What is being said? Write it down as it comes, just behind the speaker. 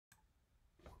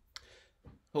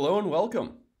Hello and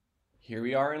welcome. Here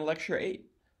we are in lecture 8.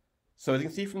 So as you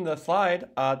can see from the slide,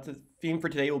 the theme for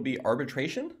today will be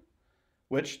arbitration,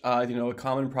 which, a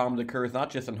common problem that occurs not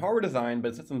just in hardware design,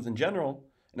 but systems in general.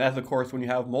 And as of course, when you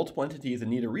have multiple entities and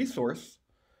need a resource,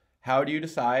 how do you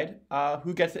decide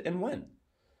who gets it and when?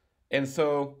 And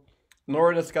so in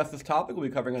order to discuss this topic, we'll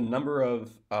be covering a number of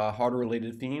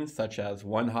hardware-related themes, such as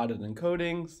one-hotted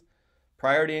encodings,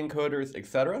 priority encoders,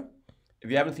 etc. If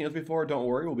you haven't seen those before, don't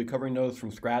worry, we'll be covering those from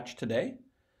scratch today.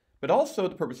 But also,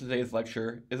 the purpose of today's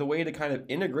lecture is a way to kind of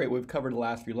integrate what we've covered the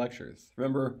last few lectures.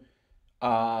 Remember,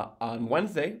 on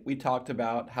Wednesday, we talked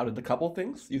about how to decouple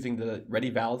things using the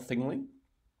ready-valid signaling.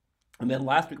 And then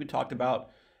last week, we talked about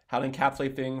how to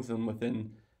encapsulate things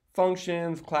within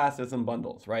functions, classes, and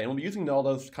bundles, right? And we'll be using all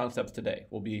those concepts today.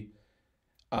 We'll be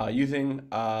using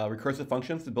recursive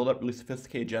functions to build up really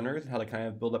sophisticated generators and how to kind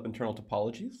of build up internal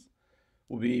topologies.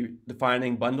 We'll be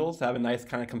defining bundles to have a nice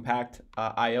kind of compact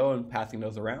I/O and passing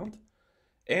those around.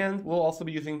 And we'll also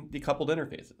be using decoupled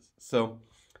interfaces. So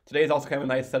today is also kind of a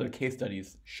nice set of case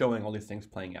studies showing all these things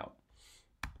playing out.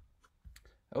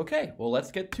 Okay, well,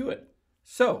 let's get to it.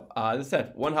 So as I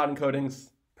said, one-hot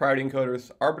encodings, priority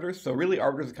encoders, arbiters. So really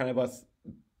arbiters are kind of us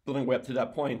building way up to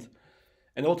that point.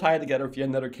 And we'll tie it together with yet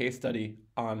another case study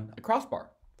on a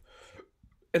crossbar.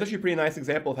 It's actually a pretty nice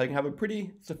example of how you can have a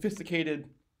pretty sophisticated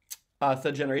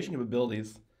set generation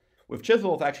capabilities with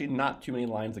Chisel with actually not too many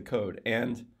lines of code.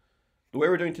 And the way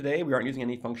we're doing today, we aren't using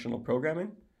any functional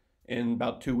programming. In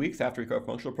about 2 weeks after we cover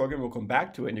functional programming, we'll come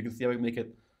back to it, and you can see how we can make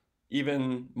it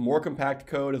even more compact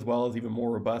code as well as even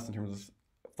more robust in terms of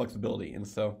flexibility. And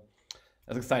so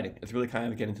that's exciting. It's really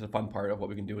kind of getting to the fun part of what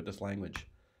we can do with this language.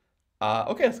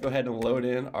 Okay, let's go ahead and load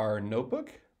in our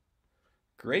notebook.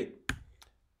 Great.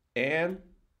 And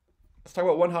let's talk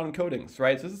about one-hot encodings,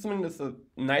 right? So this is something that's a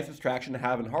nice abstraction to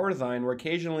have in hardware design, where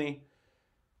occasionally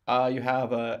you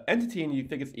have an entity and you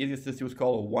think it's easiest to do what's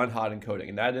called a one-hot encoding.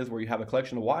 And that is where you have a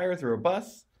collection of wires or a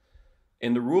bus.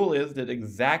 And the rule is that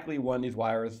exactly one of these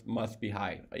wires must be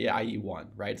high, i.e.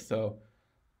 1, right? So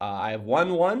I have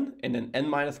 1, 1, and then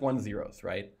n-1 zeros,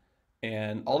 right?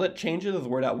 And all that changes is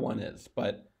where that 1 is,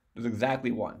 but there's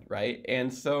exactly 1, right?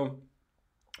 And so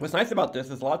what's nice about this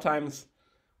is a lot of times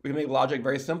we can make logic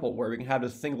very simple, where we can have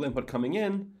this single input coming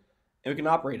in and we can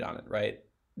operate on it, right?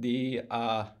 So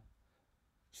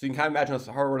you can kind of imagine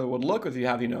how hardware would look as you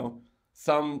have,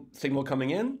 some signal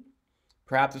coming in.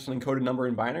 Perhaps it's an encoded number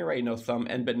in binary, right? Some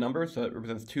n-bit number, so it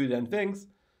represents 2 to the n things.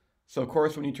 So of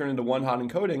course, when you turn into one-hot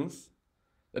encodings,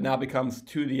 that now becomes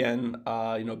 2 to the n,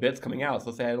 bits coming out. So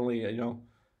let's say I had only,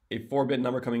 a 4-bit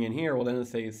number coming in here. Well, then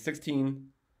it's say 16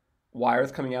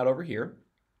 wires coming out over here.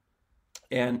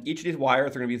 And each of these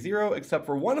wires are going to be 0, except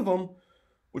for one of them,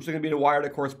 which is going to be the wire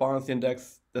that corresponds to the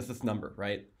index that's this number,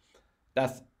 right?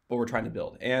 That's what we're trying to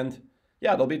build. And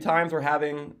yeah, there'll be times where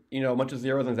having, a bunch of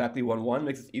zeros and exactly 1, 1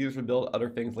 makes it easier to build other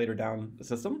things later down the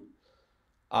system.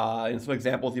 And some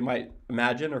examples you might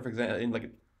imagine, or for example,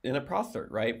 in a processor,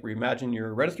 right? Where you imagine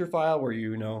your register file where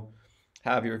you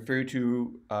have your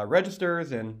 32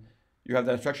 registers, and you have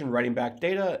that instruction writing back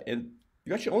data, and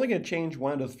you're actually only going to change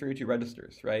one of those 32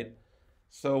 registers, right?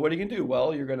 So what are you going to do?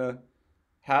 Well, you're going to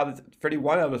have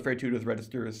 31 out of those 32 of those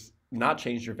registers not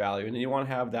change their value, and then you want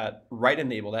to have that write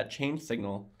enable, that change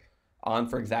signal, on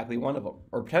for exactly one of them,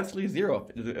 or potentially 0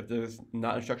 if there's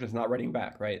not instructions not writing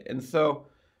back, right? And so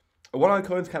a one-hot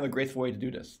encoding is kind of a graceful way to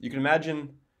do this. You can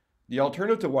imagine the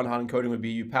alternative to one-hot encoding would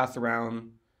be you pass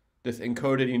around this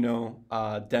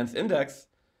encoded, dense index,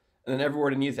 and then every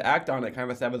word it needs to act on it kind of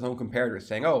has to have its own comparator,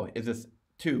 saying, oh, is this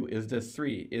 2? Is this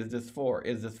 3? Is this 4?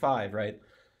 Is this 5, right?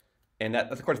 And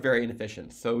that's, of course, very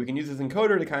inefficient. So we can use this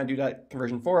encoder to kind of do that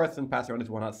conversion for us and pass around these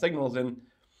one-hot signals. And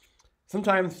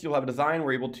sometimes you'll have a design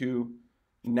where you're able to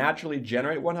naturally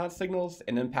generate one-hot signals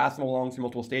and then pass them along through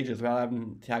multiple stages without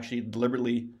having to actually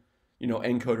deliberately,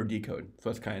 encode or decode. So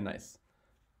that's kind of nice.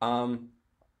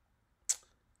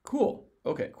 Cool.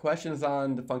 Okay, questions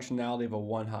on the functionality of a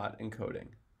one-hot encoding?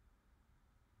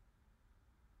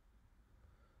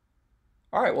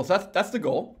 All right, well, so that's the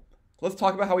goal. Let's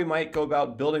talk about how we might go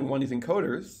about building one of these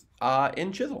encoders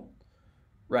in Chisel,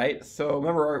 right? So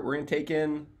remember, we're going to take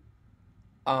in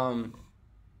a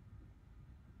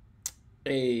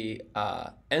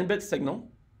n-bit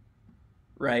signal,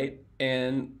 right?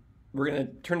 And we're going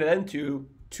to turn it into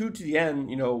 2 to the n,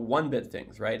 1-bit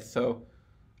things, right? So,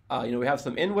 we have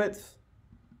some in width,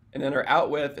 and then our out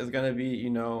width is going to be,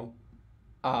 2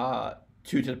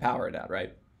 to the power of that,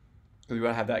 right? Because we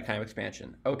want to have that kind of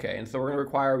expansion. Okay, and so we're going to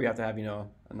require, we have to have, a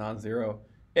non-zero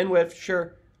in width,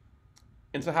 sure.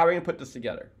 And so how are we going to put this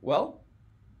together? Well,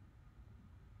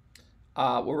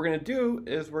 what we're going to do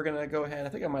is we're going to go ahead. I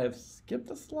think I might have skipped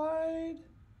a slide.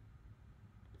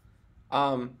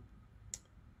 We're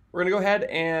going to go ahead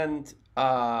and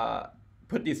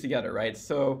put these together, right?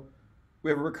 So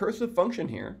we have a recursive function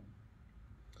here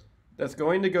that's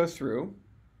going to go through.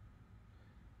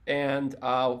 And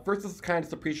first, let's kind of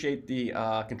just appreciate the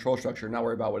control structure, not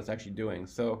worry about what it's actually doing.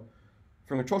 So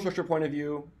from a control structure point of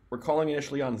view, we're calling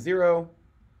initially on 0.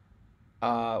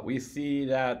 We see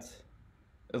that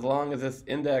as long as this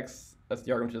index, that's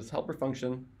the argument to this helper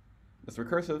function, this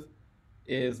recursive,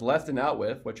 is less than out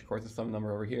with, which of course is some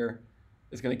number over here,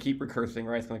 it's going to keep recursing,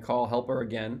 right? It's going to call helper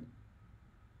again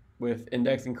with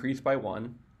index increased by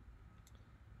 1.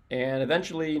 And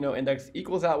eventually, index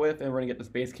equals out with, and we're going to get this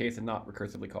base case and not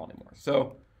recursively call anymore.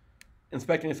 So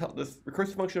inspecting this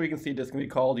recursive function, we can see this can be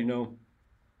called,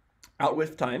 out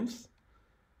with times.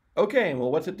 Okay,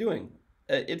 well, what's it doing?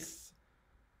 It's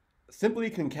simply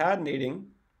concatenating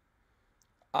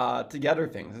together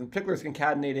things. In particular, it's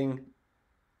concatenating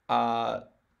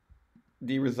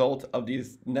the result of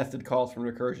these nested calls from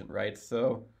recursion, right?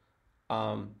 So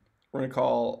we're going to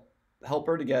call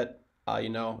helper to get,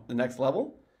 the next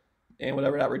level. And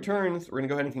whatever that returns, we're going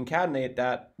to go ahead and concatenate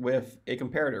that with a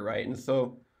comparator, right? And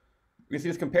so we can see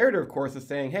this comparator, of course, is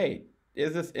saying, hey,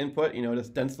 is this input, this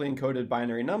densely encoded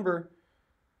binary number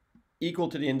equal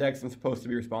to the index I'm supposed to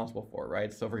be responsible for,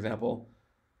 right? So for example,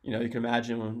 you can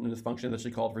imagine when this function is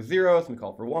actually called for 0, it's going to be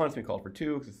called for 1, it's going to be called for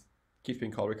 2, because it keeps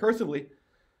being called recursively.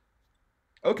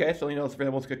 Okay, so for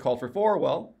example, it's going to call for 4.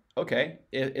 Well, okay,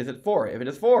 is it 4? If it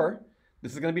is 4,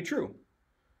 this is going to be true.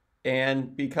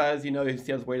 And because, you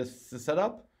see this way to set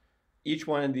up, each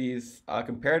one of these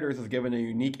comparators is given a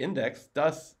unique index,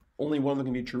 thus only one of them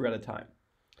can be true at a time.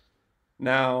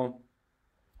 Now,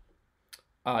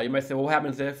 you might say, well, what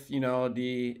happens if,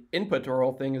 the input to our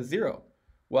whole thing is 0?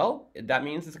 Well, that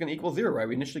means it's going to equal 0, right?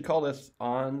 We initially call this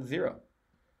on 0.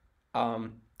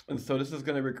 And so this is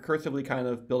going to recursively kind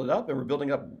of build it up, and we're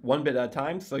building up one bit at a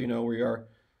time. So, we are,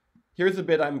 here's the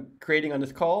bit I'm creating on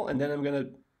this call, and then I'm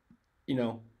going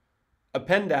to,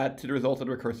 append that to the result of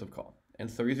the recursive call. And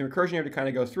so we're using recursion here to kind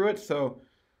of go through it. So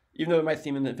even though it might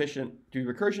seem inefficient to do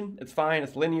recursion, it's fine,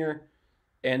 it's linear.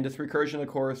 And this recursion, of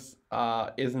course,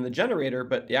 is in the generator,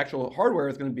 but the actual hardware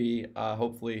is going to be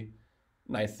hopefully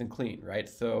nice and clean, right?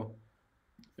 So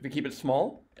if we keep it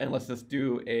small, and let's just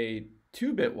do a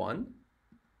 2-bit one.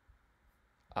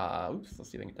 Oops, let's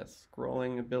see if I can get that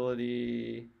scrolling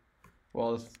ability.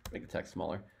 Well, let's make the text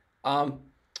smaller.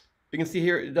 You can see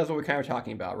here, it does what we're kind of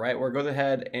talking about, right? Where it goes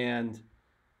ahead and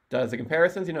does the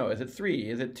comparisons, is it 3?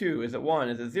 Is it 2? Is it 1?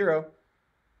 Is it 0?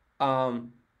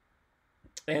 And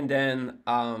then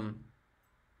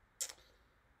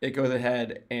it goes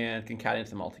ahead and concatenates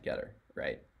them all together,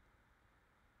 right?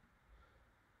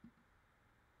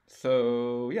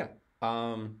 So yeah,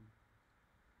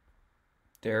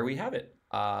 there we have it.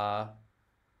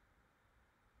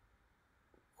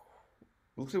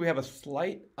 Looks like we have a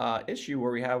slight issue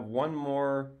where we have one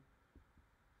more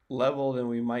level than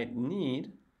we might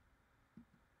need.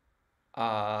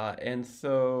 And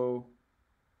so,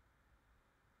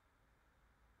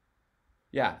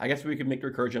 yeah, I guess we could make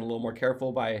the recursion a little more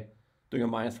careful by doing a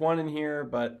 -1 in here,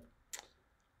 but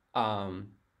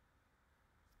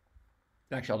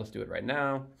actually I'll just do it right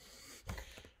now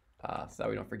so that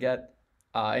we don't forget.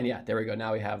 And yeah, there we go.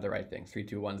 Now we have the right thing, 3,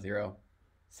 2, 1, 0.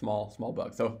 Small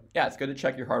bug. So yeah, it's good to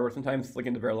check your hardware. Sometimes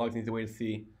looking at the Verilog is an easy way to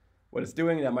see what it's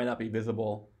doing. That might not be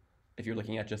visible if you're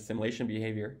looking at just simulation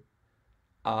behavior.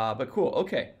 But cool.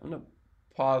 Okay, I'm gonna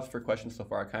pause for questions so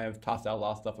far. I kind of tossed out a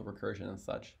lot of stuff with recursion and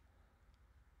such.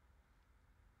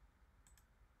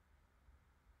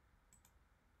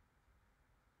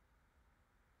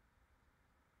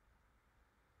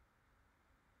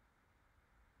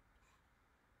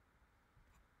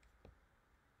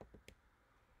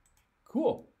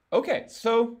 Cool. Okay,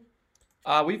 so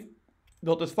we've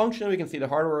built this function. We can see the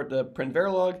hardware at the print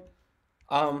Verilog.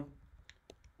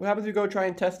 What happens if you go try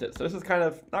and test it? So this is kind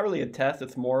of not really a test.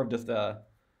 It's more of just a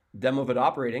demo of it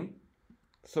operating.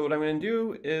 So what I'm going to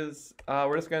do is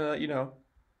we're just going to,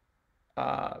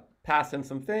 pass in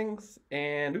some things.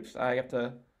 And oops, I have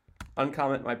to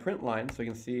uncomment my print line so we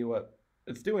can see what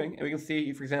it's doing. And we can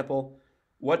see, for example,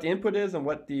 what the input is and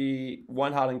what the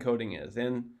one-hot encoding is.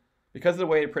 And because of the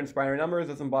way it prints binary numbers,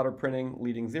 it doesn't bother printing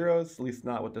leading zeros, at least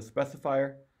not with the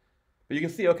specifier. But you can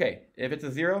see, okay, if it's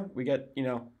a 0, we get,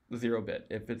 the 0 bit.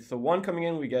 If it's a 1 coming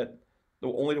in, we get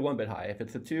only the 1 bit high. If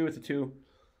it's a 2, it's a 2.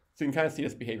 So you can kind of see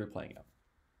this behavior playing out.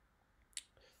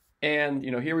 And,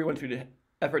 here we went through the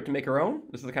effort to make our own.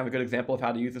 This is kind of a good example of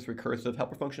how to use this recursive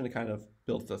helper function to kind of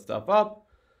build this stuff up.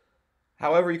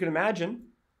 However, you can imagine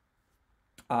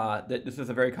that this is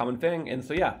a very common thing. And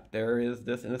so yeah, there is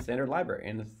this in the standard library.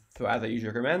 And so as I usually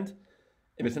recommend,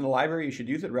 if it's in the library, you should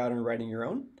use it rather than writing your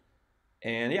own.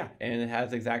 And yeah, and it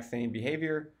has the exact same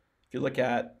behavior. If you look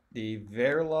at the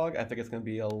Verilog, I think it's going to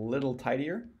be a little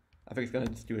tidier. I think it's going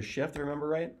to just do a shift, if I remember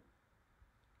right.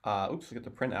 Oops, get the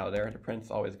print out of there. The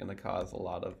print's always going to cause a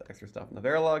lot of extra stuff in the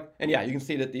Verilog. And yeah, you can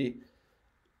see that the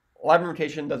library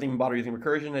implementation doesn't even bother using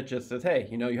recursion. It just says, hey,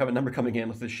 you have a number coming in.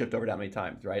 Let's just shift over that many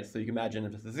times, right? So you can imagine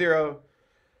if this is 0,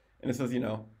 and this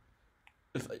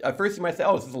is, at first you might say,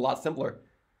 oh, this is a lot simpler.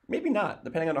 Maybe not,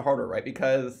 depending on the hardware, right?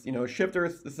 Because,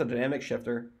 shifters, this is a dynamic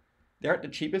shifter. They aren't the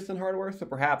cheapest in hardware, so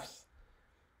perhaps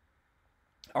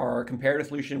our comparative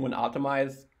solution when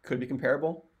optimized could be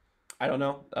comparable. I don't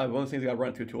know. One of those things you got to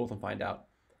run through tools and find out.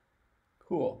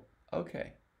 Cool.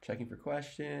 Okay. Checking for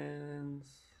questions.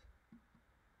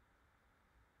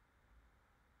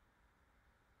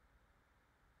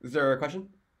 Is there a question?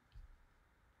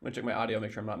 I'm going to check my audio,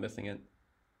 make sure I'm not missing it.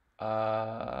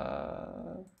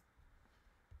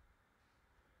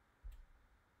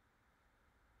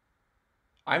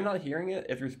 I'm not hearing it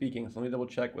if you're speaking, so let me double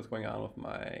check what's going on with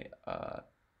my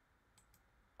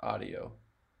audio.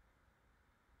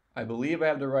 I believe I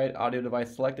have the right audio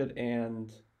device selected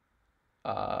and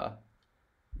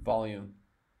volume.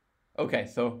 Okay,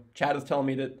 so chat is telling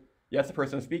me that yes, the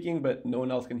person is speaking, but no one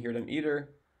else can hear them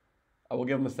either. I will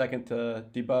give them a second to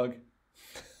debug.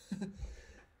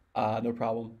 No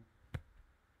problem.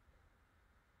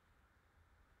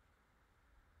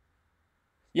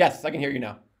 Yes, I can hear you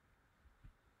now.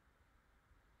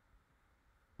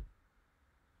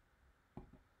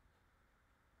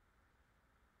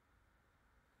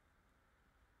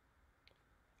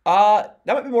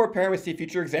 That might be more apparent with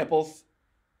future examples.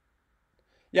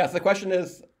 Yeah, so the question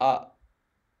is, so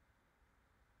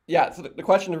the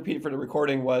question to repeat for the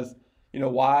recording was,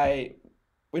 why,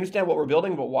 we understand what we're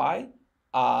building, but why?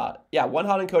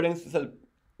 One-hot encoding, so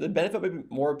the benefit will be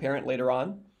more apparent later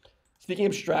on. Speaking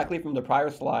abstractly from the prior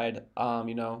slide,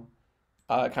 kind of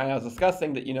I was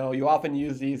discussing that, you often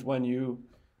use these when you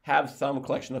have some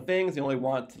collection of things, you only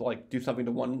want to do something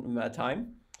to one at a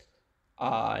time.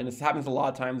 And this happens a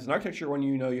lot of times in architecture when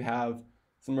you have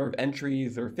some sort of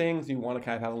entries or things, you want to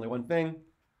kind of have only one thing.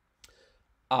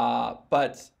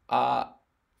 But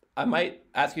I might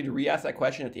ask you to re-ask that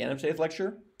question at the end of today's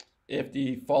lecture if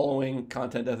the following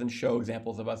content doesn't show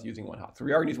examples of us using one-hot. So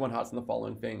we are going to use one-hots in the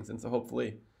following things, and so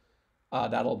hopefully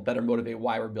that'll better motivate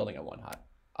why we're building a one-hot.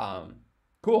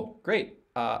 Cool, great.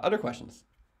 Other questions?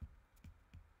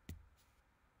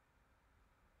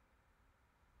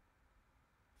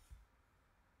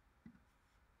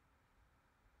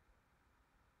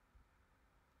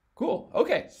 Cool.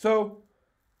 Okay, so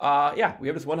we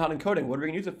have this one-hot encoding. What are we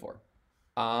going to use it for?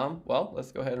 Well,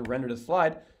 let's go ahead and render this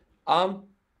slide. We can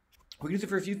use it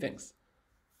for a few things.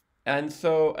 And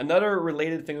so another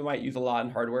related thing we might use a lot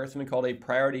in hardware is something called a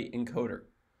priority encoder.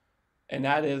 And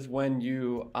that is when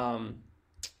you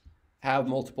have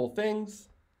multiple things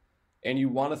and you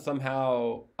want to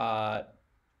somehow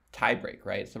tie break,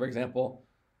 right? So for example,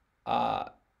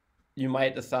 you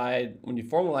might decide when you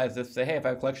formalize this, say, hey, if I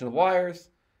have a collection of wires,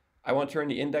 I want to turn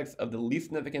the index of the least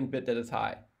significant bit that is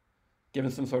high,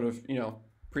 given some sort of,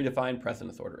 predefined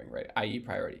precedence ordering, right, i.e.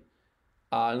 priority.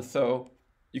 And so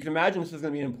you can imagine this is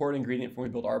going to be an important ingredient when we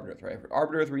build arbiters, right? For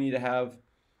arbiters, we need to have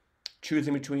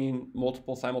choosing between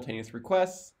multiple simultaneous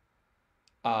requests.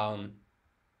 How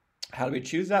do we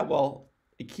choose that? Well,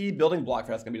 a key building block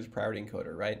for that's going to be this priority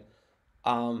encoder, right?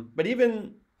 But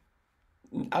even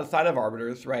outside of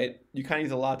arbiters, right, you kind of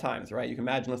use it a lot of times, right? You can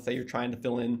imagine, let's say you're trying to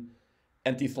fill in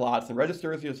empty slots and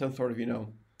registers, you have some sort of,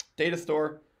 data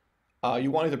store.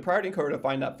 You want the priority encoder to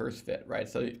find that first fit, right?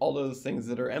 So all those things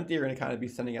that are empty are going to kind of be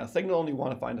sending out a signal, and you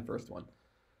want to find the first one.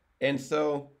 And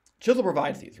so Chisel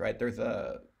provides these, right? There's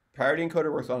a priority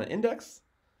encoder works on an index.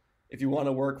 If you want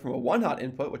to work from a one-hot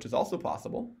input, which is also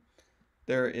possible,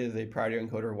 there is a priority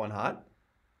encoder one-hot.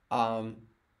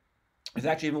 There's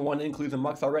actually even one that includes a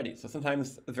mux already. So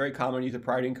sometimes it's very common to use a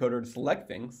priority encoder to select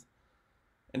things.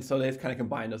 And so they just kind of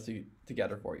combine those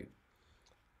together for you.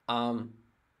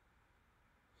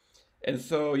 And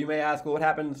so you may ask, well, what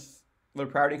happens with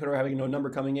a priority encoder having no number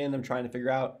coming in? I'm trying to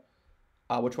figure out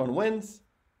which one wins.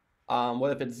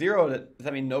 What if it's 0? Does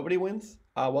that mean nobody wins?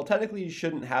 Well, technically you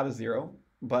shouldn't have a 0,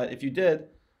 but if you did,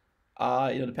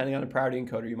 depending on the priority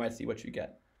encoder, you might see what you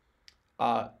get.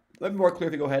 Let me be more clear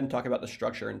if we go ahead and talk about the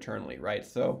structure internally, right?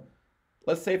 So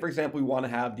let's say, for example, we want to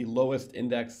have the lowest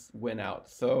index win out.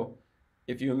 So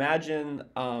if you imagine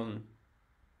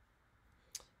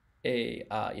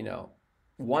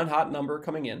one hot number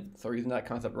coming in, so we're using that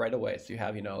concept right away. So you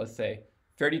have, let's say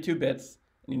 32 bits,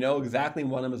 And you know exactly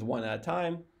one of them is 1 at a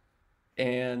time.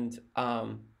 And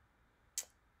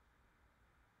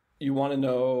you want to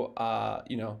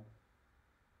know,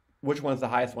 which one's the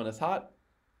highest one that's hot.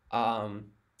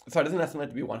 So it doesn't necessarily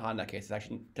have to be 1 hot in that case. It's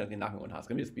actually technically not going to be 1 hot. It's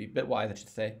going to just be bitwise, I should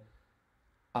say.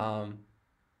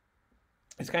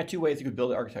 It's kind of 2 ways you could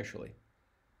build it architecturally.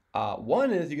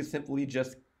 One is you could simply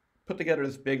just put together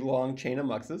this big long chain of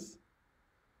muxes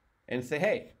and say,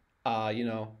 hey,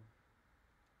 you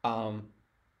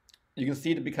can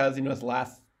see that because this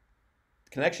last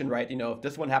connection, right? If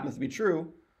this one happens to be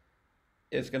true,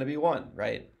 it's going to be 1,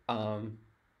 right?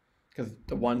 Because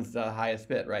the 1's the highest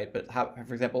bit, right? But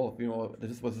for example, if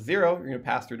this was a 0, you're going to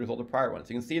pass through the result of the prior one.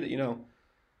 So you can see that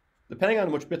depending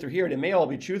on which bits are here, they may all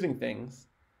be choosing things,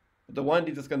 but the one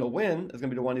that's going to win is going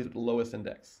to be the one with the lowest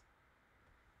index.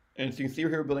 And so you can see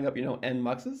here we're building up n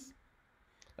muxes.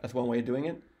 That's one way of doing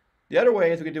it. The other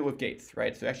way is we could do it with gates,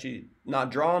 right? So actually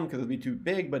not drawn because it would be too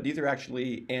big, but these are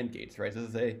actually AND gates, right? So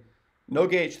this is no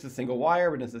gate, just a single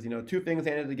wire, but this is 2 things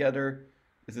ANDed together.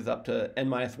 This is up to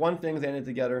n-1 things ANDed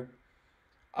together.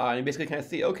 And you basically kind of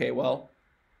see, okay, well,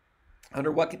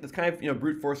 under what, this kind of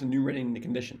brute force enumerating the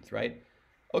conditions, right?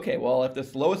 Okay, well, if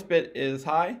this lowest bit is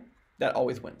high, that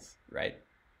always wins, right?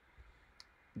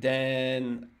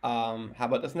 Then how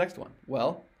about this next one?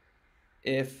 Well,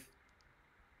 if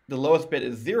the lowest bit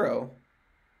is 0,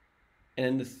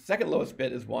 and the second lowest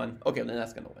bit is 1, okay, then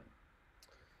that's going to win,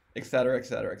 et cetera, et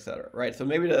cetera, et cetera, right? So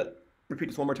maybe to repeat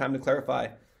this one more time to clarify,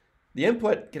 the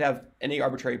input could have any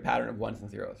arbitrary pattern of 1s and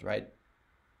 0s, right?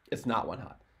 It's not 1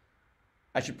 hot.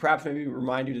 I should perhaps maybe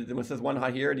remind you that when it says 1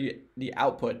 hot here, the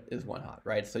output is 1 hot,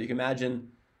 right? So you can imagine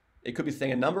it could be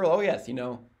saying a number, oh yes,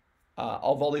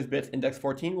 all these bits index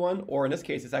 14.1, or in this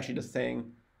case, it's actually just saying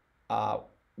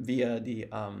via the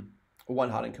 1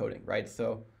 hot encoding, right?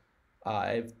 So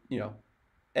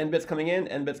n bits coming in,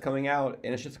 n bits coming out,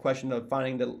 and it's just a question of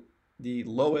finding the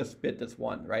lowest bit that's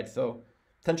 1, right? So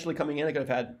potentially coming in, I could have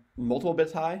had multiple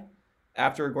bits high.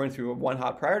 After going through a 1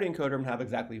 hot priority encoder, I'm going to have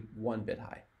exactly 1 bit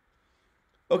high.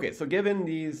 Okay, so given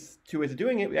these 2 ways of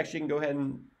doing it, we actually can go ahead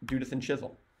and do this in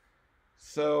Chisel.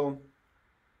 So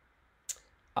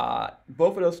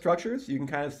both of those structures, you can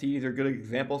kind of see these are good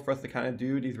examples for us to kind of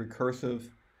do these recursive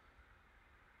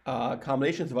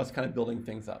combinations of us kind of building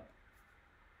things up.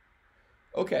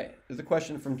 Okay, there's a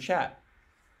question from chat.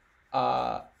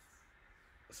 So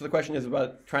the question is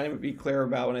about trying to be clear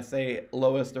about when I say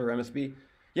lowest or MSB.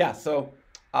 Yeah, so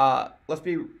let's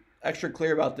be extra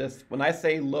clear about this. When I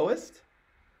say lowest,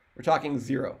 we're talking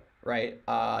 0, right?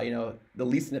 The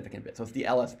least significant bit. So it's the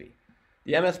LSB.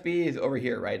 The MSB is over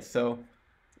here, right? So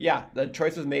yeah, the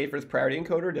choice was made for this priority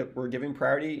encoder that we're giving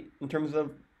priority in terms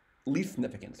of least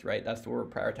significance, right? That's what we're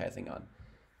prioritizing on.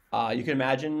 You can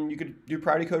imagine you could do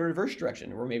priority encoder reverse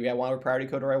direction, or maybe I want a priority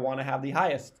encoder where I want to have the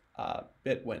highest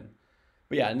bit win.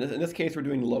 But yeah, in this case, we're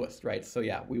doing lowest, right? So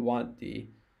yeah, we want the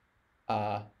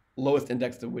lowest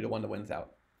index to be the one that wins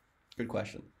out. Good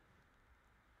question.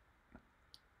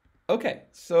 Okay,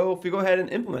 so if we go ahead and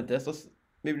implement this, let's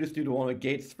maybe just do the one with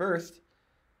gates first.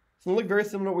 It's going to look very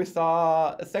similar to what we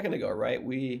saw a second ago, right?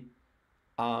 We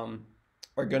are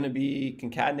going to be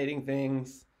concatenating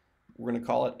things. We're going to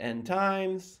call it n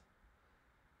times.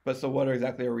 But so what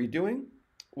exactly are we doing?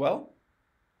 Well,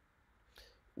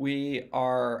 we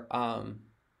are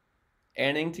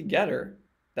ANDing together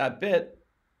that bit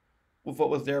with what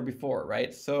was there before,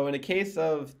 right? So in the case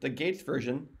of the gates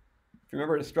version, if you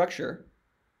remember the structure,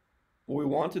 what we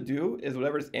want to do is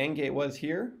whatever this AND gate was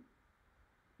here,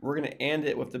 we're going to AND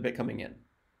it with the bit coming in.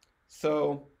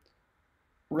 So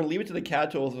we're going to leave it to the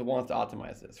CAD tools that wants to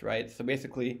optimize this, right? So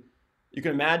basically, you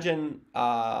can imagine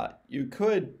you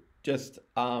could just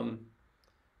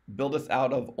build this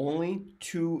out of only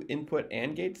 2 input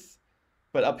AND gates,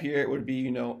 but up here it would be,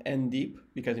 n deep,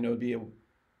 because it would be a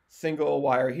single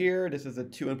wire here. This is a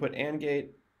 2 input AND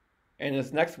gate, and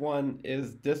this next one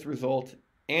is this result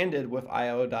ANDed with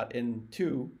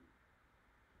io.in2,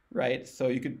 right? So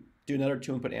you could do another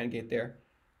 2 input AND gate there.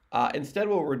 Instead,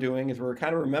 what we're doing is we're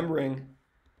kind of remembering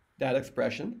that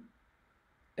expression,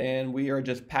 and we are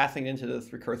just passing it into this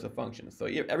recursive function. So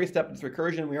every step of this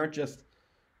recursion, we aren't just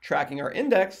tracking our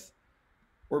index,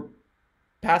 we're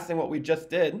passing what we just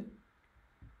did,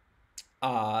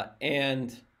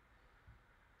 and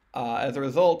as a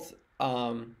result,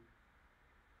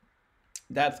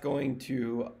 that's going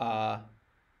to, or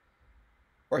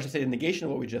I should say the negation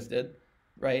of what we just did,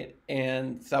 right?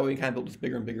 And so we kind of build this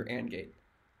bigger and bigger AND gate.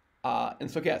 And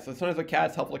so yeah, so sometimes with CAD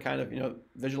it's helpful to kind of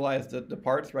visualize the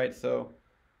parts, right? So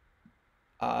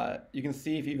you can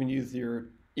see if you even use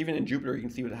even in Jupyter, you can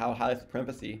see how it highlights the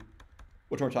parenthesis,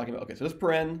 which one we're talking about. Okay, so this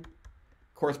paren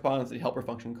corresponds to the helper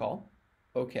function call.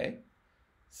 Okay,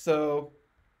 so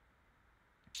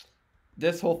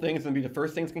this whole thing is going to be the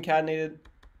first thing that's concatenated.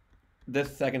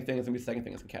 This second thing is going to be the second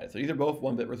thing that's concatenated. So these are both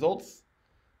 1-bit results.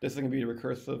 This is going to be the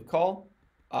recursive call.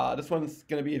 This one's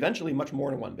going to be eventually much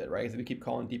more than 1 bit, right? Because we keep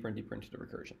calling deeper and deeper into the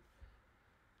recursion.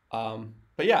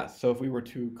 But yeah, so if we were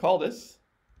to call this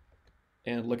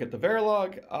and look at the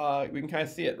Verilog, we can kind of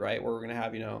see it, right? Where we're going to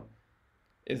have,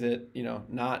 is it,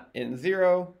 not in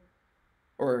 0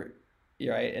 or,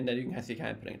 right? And then you can see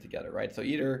kind of putting it together, right? So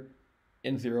either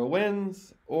in 0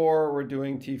 wins, or we're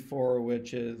doing T4,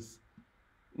 which is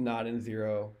not in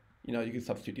 0. You can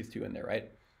substitute these two in there, right?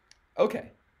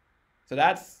 Okay, so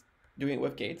that's doing it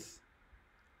with gates.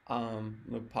 I'm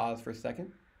going to pause for a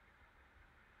second.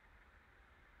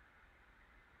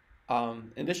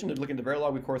 In addition to looking at the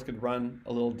Verilog, we of course could run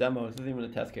a little demo. This isn't even a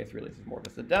test case really, this is more of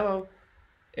just a demo.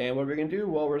 And what are we going to do?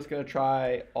 Well, we're just going to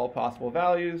try all possible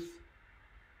values.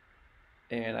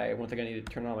 And once again, I need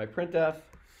to turn on my printf.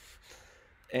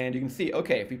 And you can see,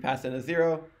 okay, if we pass in a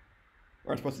 0, we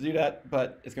aren't supposed to do that,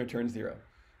 but it's going to turn 0.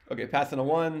 Okay, pass in a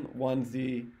 1, 1's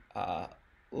the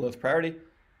lowest priority.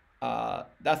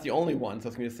 That's the only one, so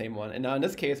it's going to be the same one. And now in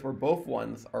this case, where both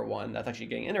 1s are 1, that's actually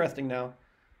getting interesting now.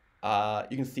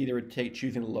 You can see they were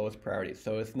choosing the lowest priority.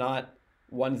 So it's not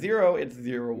 1, 0, it's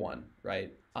 0, 1,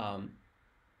 right?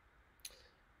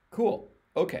 Cool.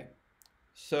 Okay.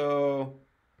 So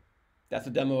that's a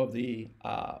demo of the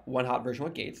one-hot version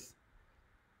with gates.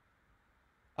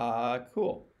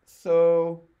 Cool.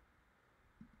 So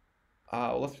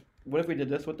what if we did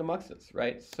this with the muxes,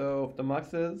 right? So the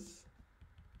muxes,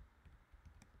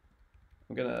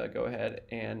 I'm going to go ahead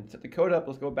and set the code up.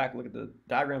 Let's go back and look at the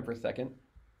diagram for a second.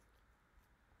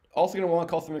 Also going to want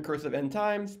to call some recursive n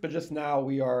times, but just now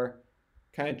we are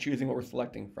kind of choosing what we're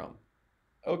selecting from.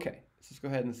 Okay, let's just go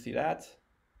ahead and see that.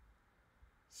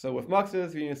 So with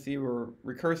muxes, you can see we're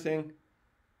recursing,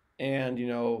 and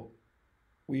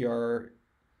we are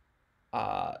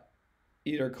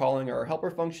either calling our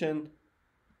helper function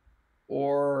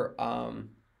or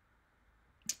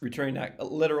returning that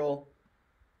literal.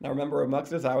 Now remember, with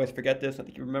muxes, I always forget this. I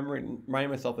think you reminding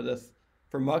myself of this.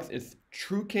 For mux, it's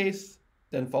true case,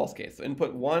 then false case. So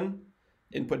input 1,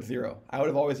 input 0. I would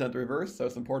have always done it the reverse, so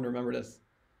it's important to remember this.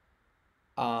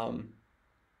 So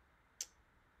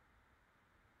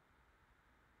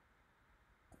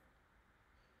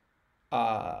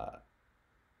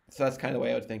that's kind of the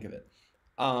way I would think of it.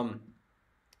 And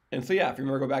so yeah, if you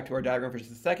remember, go back to our diagram for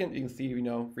just a second, you can see,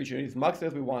 for each of these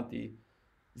muxes, we want the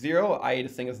 0, i.e.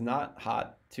 this thing is not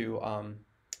hot, to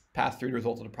pass through the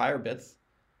results of the prior bits.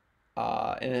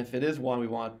 And if it is 1, we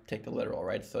want to take the literal,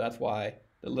 right? So that's why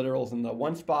the literal is in the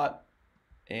 1 spot,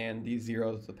 and these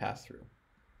 0s to pass through.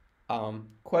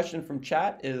 Question from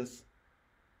chat is,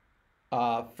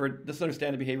 for this to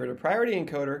understand the behavior of the priority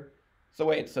encoder, so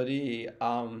wait, so the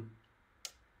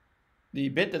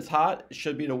bit that's hot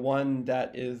should be the one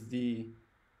that is the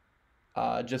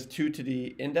just 2 to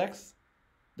the index,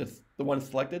 that's the one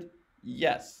selected?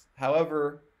 Yes.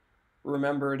 However,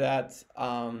 remember that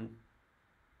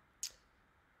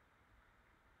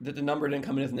that the number didn't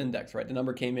come in as an index, right? The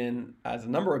number came in as a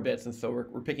number of bits, and so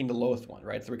we're picking the lowest one,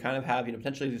 right? So we kind of have,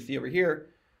 potentially, as you see over here,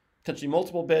 potentially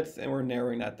multiple bits, and we're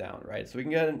narrowing that down, right? So we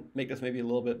can go ahead and make this maybe a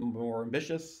little bit more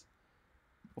ambitious.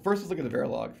 Well, first, let's look at the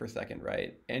Verilog for a second,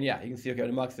 right? And yeah, you can see, okay, the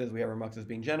muxes, we have our muxes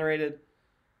being generated.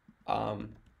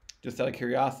 Just out of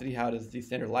curiosity, how does the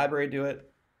standard library do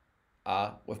it?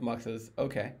 With muxes,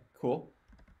 okay, cool.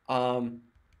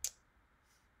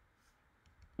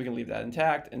 We can leave that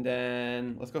intact, and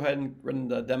then let's go ahead and run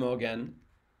the demo again.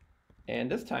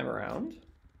 And this time around,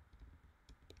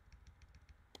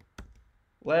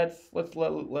 let's let it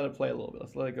play a little bit.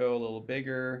 Let's let it go a little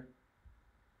bigger.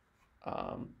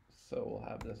 So we'll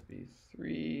have this be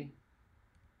 3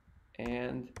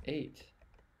 and 8.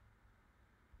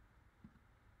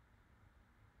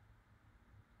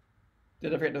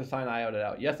 Did I forget to assign IO'd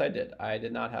out? Yes, I did. I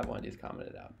did not have one of these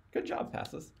commented out. Good job,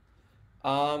 passes.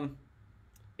 And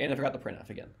I forgot to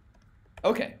printf again.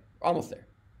 Okay, almost there.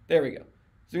 There we go.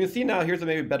 So you can see now, here's a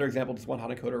maybe better example of just one-hot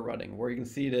encoder running, where you can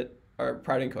see that our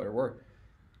priority encoder,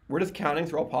 we're just counting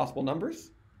through all possible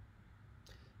numbers.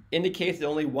 In the case that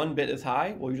only 1 bit is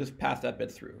high, well, you just pass that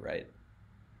bit through, right?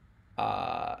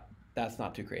 That's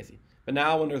not too crazy. But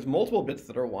now when there's multiple bits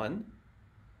that are 1,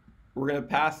 we're going to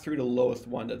pass through the lowest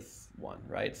one that's 1,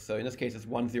 right? So in this case, it's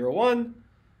 1, 0, 1.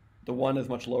 The 1 is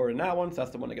much lower than that one, so that's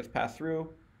the one that gets passed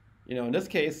through. In this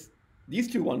case, these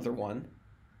two 1s are 1.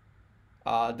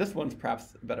 This one's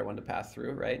perhaps a better one to pass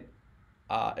through, right?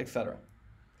 Etc.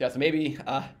 Yeah, so maybe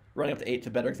running up to 8 is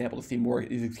a better example to see more of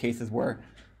these cases where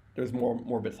there's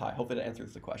more bits high. Hopefully that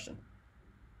answers the question.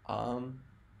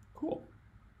 Cool.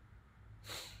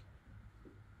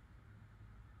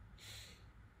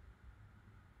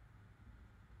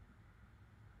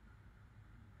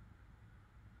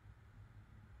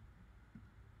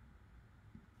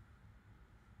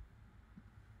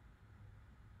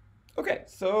 Okay,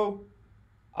 so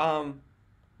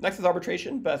next is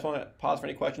arbitration, but I just want to pause for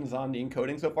any questions on the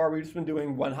encoding so far. We've just been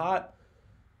doing one hot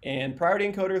and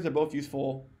priority encoders are both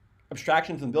useful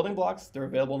abstractions and building blocks. They're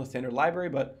available in the standard library,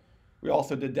 but we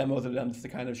also did demos of them just to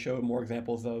kind of show more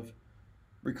examples of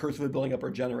recursively building up our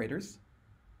generators.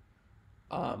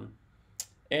 And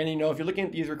if you're looking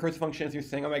at these recursive functions, you're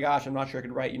saying, oh my gosh, I'm not sure I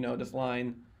could write, this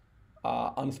line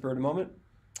on the spur of the moment.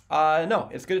 No,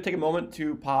 it's good to take a moment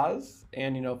to pause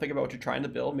and, think about what you're trying to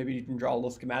build. Maybe you can draw a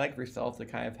little schematic for yourself to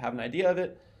kind of have an idea of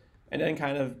it and then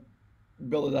kind of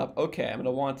build it up. Okay, I'm going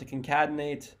to want to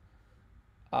concatenate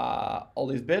all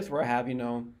these bits where I have,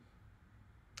 and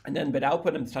then bit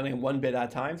output. I'm starting one bit at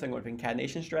a time, so I'm going with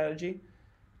concatenation strategy.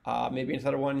 Maybe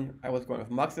instead of one, I was going with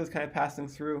muxes kind of passing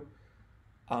through.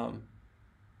 So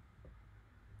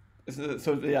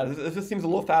yeah, this just seems a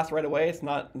little fast right away. It's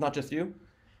not just you.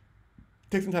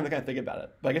 Take some time to kind of think about it.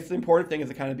 But I guess the important thing is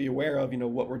to kind of be aware of,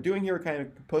 what we're doing here. We're kind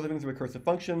of composing things with recursive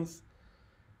functions,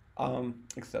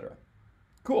 etc.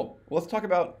 Cool. Well, let's talk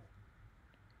about.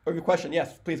 Oh, your question?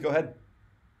 Yes, please go ahead.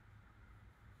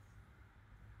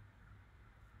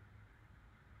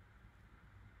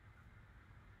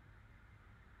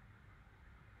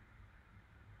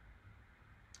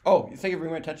 Oh, thank you for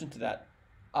bringing my attention to that.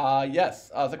 Yes.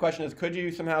 The question is, could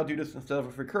you somehow do this instead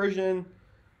of a recursion?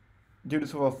 Do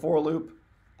this with a for loop?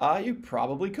 You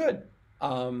probably could.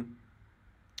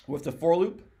 With the for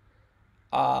loop,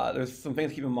 there's some things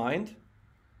to keep in mind.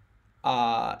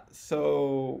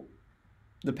 So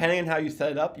depending on how you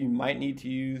set it up, you might need to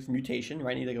use mutation,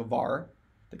 right? You need like a var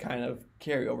to kind of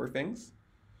carry over things.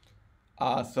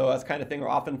 So that's kind of thing where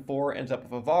often for ends up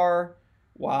with a var,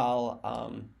 while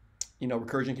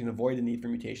recursion can avoid the need for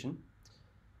mutation.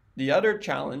 The other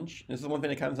challenge, and this is one thing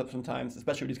that comes up sometimes,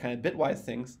 especially with these kind of bitwise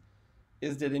things,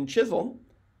 is that in Chisel,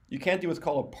 you can't do what's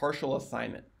called a partial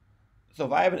assignment. So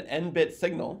if I have an n-bit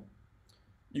signal,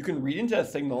 you can read into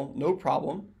that signal, no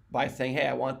problem, by saying, hey,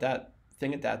 I want that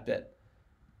thing at that bit.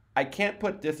 I can't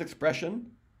put this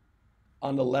expression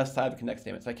on the left side of the connect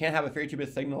statement. So I can't have a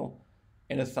 32-bit signal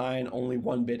and assign only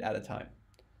one bit at a time.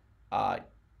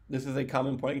 This is a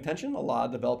common point of contention. A lot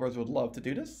of developers would love to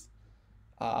do this.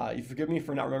 You forgive me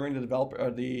for not remembering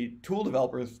the tool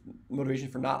developers' motivation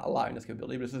for not allowing this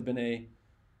capability, but this has been a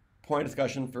point of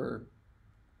discussion for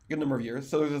a good number of years.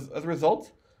 So as a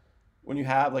result, when you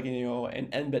have like an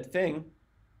n-bit thing,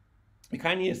 you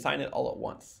kind of need to assign it all at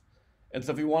once. And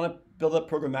so if you want to build it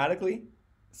programmatically,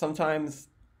 sometimes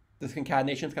this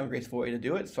concatenation is kind of a graceful way to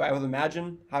do it. So I would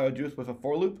imagine how I would do this with a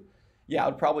for loop. Yeah, I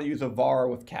would probably use a var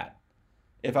with cat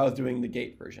if I was doing the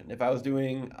gate version. If I was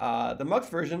doing the mux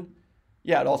version,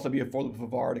 yeah, it'd also be a for loop with a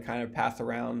var to kind of pass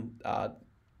around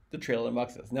the trail of the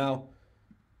muxes. Now,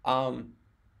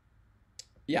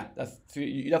 yeah, so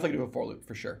you definitely do a for loop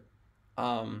for sure.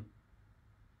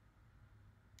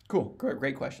 Cool,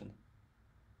 great question.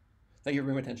 Thank you for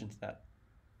bringing my attention to that.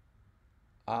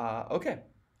 Okay.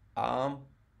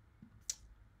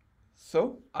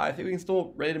 So I think we can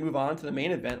still ready to move on to the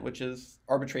main event, which is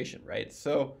arbitration, right?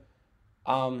 So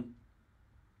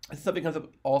this stuff comes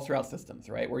up all throughout systems,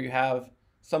 right? Where you have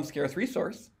some scarce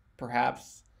resource,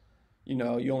 perhaps, you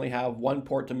only have one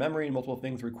port to memory and multiple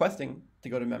things requesting to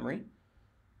go to memory,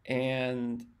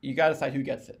 and you got to decide who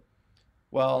gets it.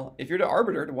 Well, if you're the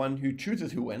arbiter, the one who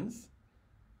chooses who wins,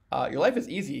 your life is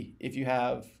easy if you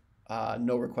have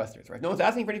no requesters, right? No one's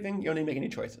asking for anything, you don't need to make any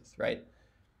choices, right?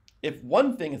 If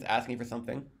one thing is asking for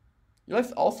something, your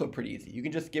life's also pretty easy. You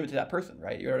can just give it to that person,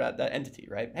 right? You're that entity,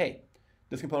 right? Hey,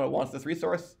 this component wants this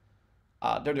resource.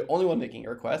 They're the only one making a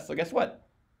request, so guess what?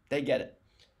 They get it.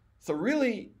 So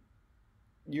really,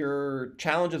 your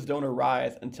challenges don't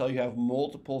arise until you have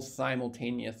multiple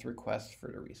simultaneous requests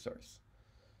for the resource.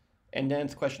 And then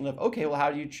it's a question of, okay, well,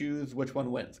 how do you choose which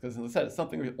one wins? Because as I said, it's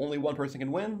something where only one person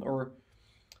can win, or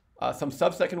some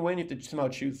subset can win. You have to somehow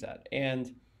choose that.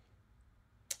 And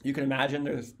you can imagine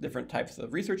there's different types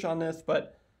of research on this,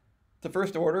 but the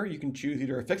first order, you can choose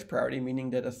either a fixed priority, meaning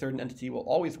that a certain entity will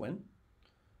always win,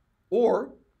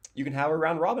 or you can have a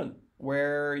round robin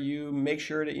where you make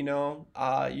sure that,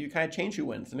 you kind of change who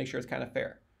wins to make sure it's kind of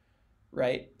fair,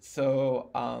 right?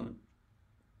 So,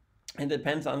 and it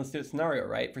depends on the scenario,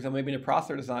 right? For example, maybe in a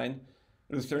processor design,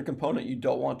 there's a certain component you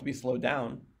don't want to be slowed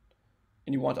down,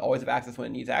 and you want to always have access when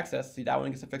it needs access, so that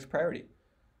one gets a fixed priority.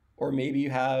 Or maybe you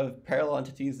have parallel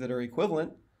entities that are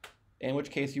equivalent, in which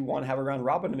case you want to have a round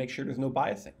robin to make sure there's no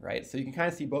biasing, right? So you can kind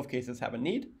of see both cases have a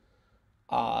need,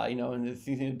 and it's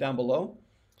easy down below.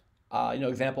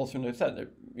 Examples from the set.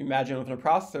 Imagine within a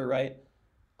processor, right?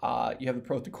 You have the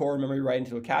approach to core and memory right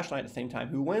into a cache line at the same time.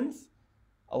 Who wins?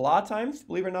 A lot of times,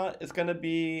 believe it or not, it's going to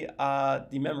be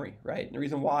the memory, right? And the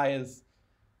reason why is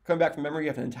coming back from memory, you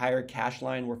have an entire cache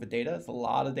line worth of data. It's a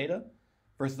lot of data.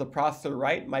 Versus the processor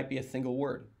write might be a single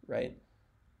word, right?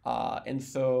 And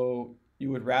so you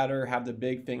would rather have the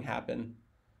big thing happen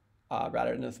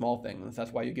rather than a small thing. And so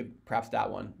that's why you give perhaps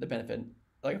that one the benefit,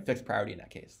 like a fixed priority in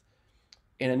that case.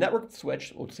 In a network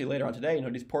switch, we'll see later on today,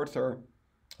 these ports are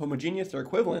homogeneous, they're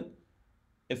equivalent.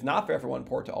 It's not fair for one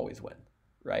port to always win,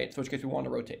 right? So in which case we want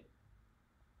to rotate.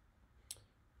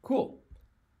 Cool.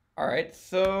 All right,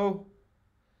 so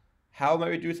how might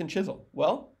we do this in Chisel?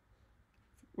 Well,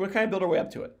 we're gonna kind of build our way up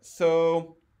to it.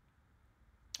 So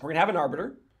we're gonna have an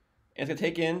arbiter, and it's gonna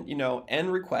take in,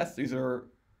 n requests. These are,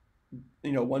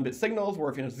 1-bit signals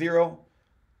where if 0,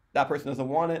 that person doesn't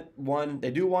want it. 1,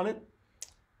 they do want it.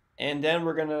 And then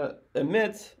we're gonna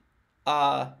emit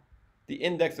the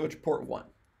index of which port 1,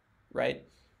 right?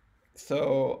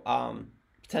 So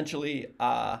potentially,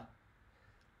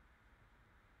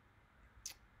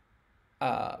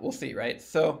 we'll see, right?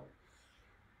 So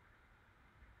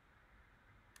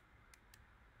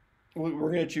we're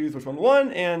going to choose which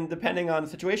one, and depending on the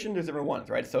situation, there's different ones,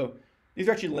 right? So these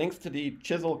are actually links to the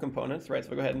Chisel components, right? So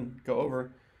we'll go ahead and go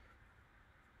over.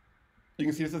 You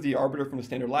can see this is the arbiter from the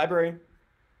standard library,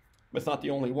 but it's not the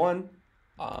only one.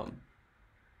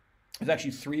 There's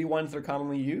actually 3 ones that are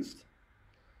commonly used.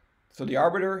 So the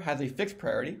arbiter has a fixed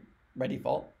priority by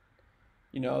default.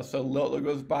 So it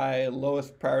goes by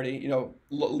lowest priority,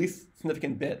 least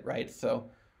significant bit, right? So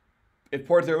if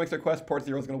port 0 makes a request, port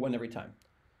 0 is going to win every time.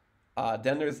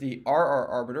 Then there's the RR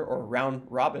arbiter, or round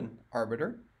robin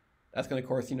arbiter. That's going to, of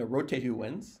course, rotate who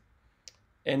wins.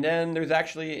 And then there's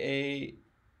actually a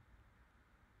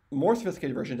more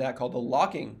sophisticated version of that called the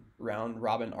locking round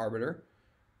robin arbiter,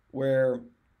 where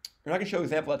we're not going to show an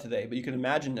example of that today, but you can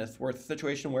imagine this, where it's a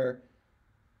situation where,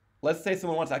 let's say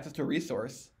someone wants access to a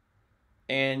resource,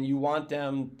 and you want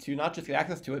them to not just get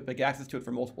access to it, but get access to it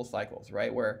for multiple cycles,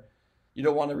 right? Where you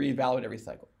don't want to reevaluate every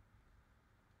cycle.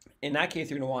 In that case,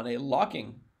 you're going to want a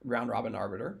locking round robin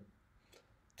arbiter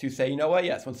to say,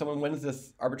 yes, when someone wins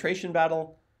this arbitration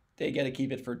battle, they get to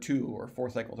keep it for 2 or 4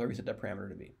 cycles, or we set that parameter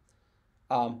to be.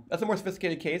 That's a more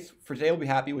sophisticated case. For today, we'll be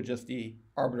happy with just the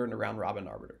arbiter and the round robin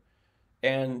arbiter.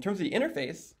 And in terms of the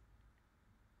interface,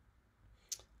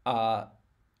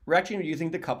 we're actually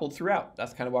using decoupled throughout.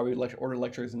 That's kind of why we order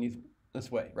lectures in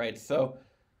this way, right? So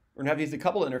we're going to have these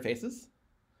decoupled interfaces.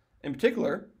 In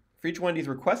particular, for each one of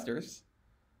these requesters,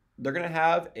 they're going to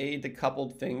have a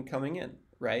decoupled thing coming in,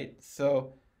 right?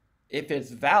 So if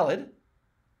it's valid,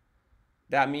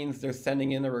 that means they're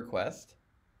sending in a request.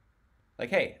 Like,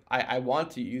 hey, I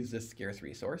want to use this scarce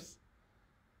resource.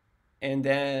 And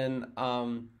then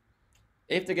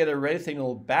if they get a ready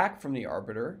signal back from the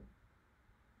arbiter,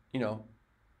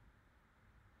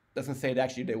 that's going to say that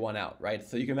actually they won out, right?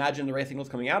 So you can imagine the ready signals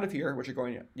coming out of here, which are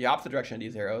going the opposite direction of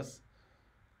these arrows.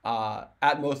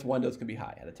 At most, 1 dose can be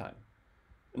high at a time.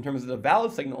 In terms of the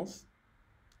valid signals,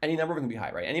 any number can be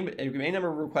high, right? Any number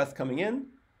of requests coming in,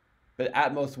 but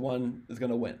at most 1 is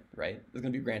going to win, right? It's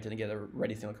going to be granted and get a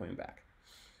ready signal coming back.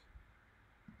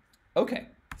 Okay,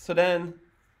 so then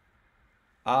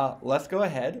let's go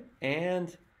ahead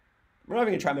and we're not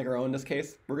even going to try to make our own in this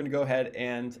case. We're going to go ahead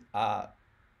and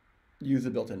use the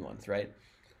built-in ones, right?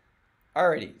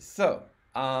 Alrighty, so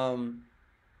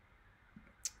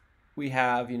we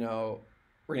have,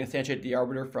 we're going to instantiate the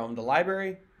arbiter from the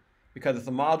library. Because it's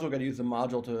a module, we're going to use the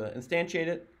module to instantiate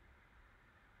it.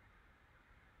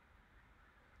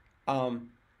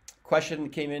 Question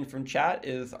came in from chat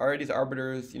is, are these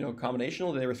arbiters,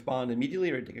 combinational? Do they respond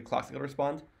immediately, or do they take a clock cycle to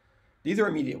respond? These are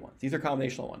immediate ones. These are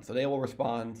combinational ones. So they will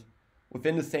respond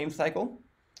within the same cycle.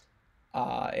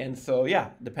 And so,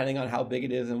 yeah, depending on how big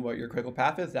it is and what your critical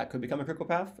path is, that could become a critical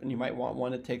path. And you might want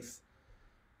one that takes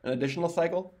an additional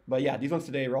cycle. But yeah, these ones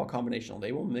today are all combinational.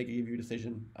 They will give you a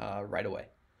decision right away.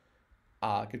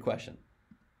 Good question.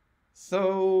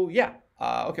 So yeah,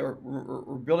 okay,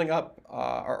 we're building up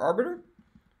our arbiter.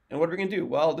 And what are we going to do?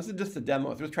 Well, this is just a demo.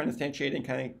 So we're just trying to instantiate and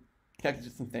kind of connect it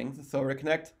to some things. So we're going to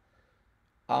connect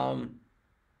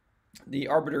the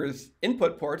arbiter's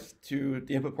input ports to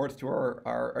the input ports to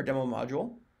our demo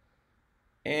module.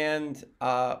 And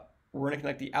we're going to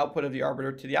connect the output of the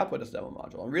arbiter to the output of this demo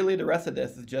module. And really the rest of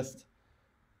this is just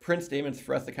print statements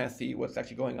for us to kind of see what's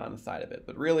actually going on inside of it.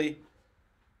 But really,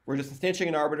 we're just instantiating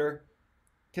an arbiter,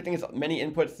 taking as many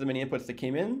inputs to the many inputs that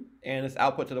came in, and its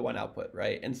output to the one output,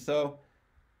 right? And so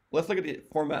let's look at the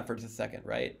format for just a second,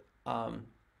 right?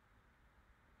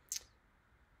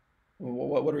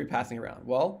 What are we passing around?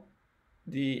 Well,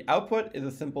 the output is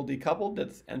a simple decoupled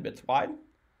that's n bits wide,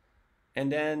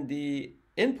 and then the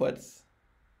inputs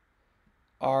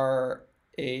are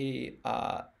a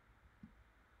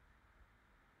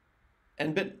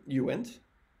n-bit uint,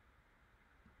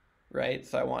 right?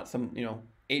 So I want some,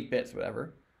 8 bits,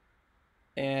 whatever.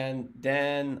 And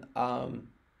then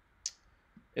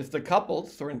it's decoupled,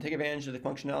 so we're going to take advantage of the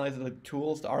functionalities of the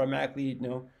tools to automatically,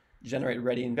 generate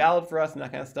ready and valid for us and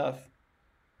that kind of stuff.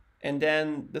 And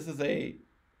then this is a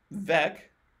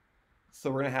vec, so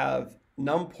we're going to have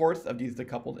num ports of these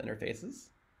decoupled interfaces.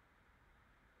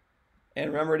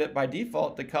 And remember that by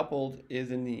default, decoupled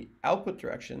is in the output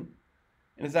direction,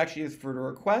 and it's actually used for the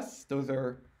requests. Those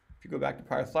are, if you go back to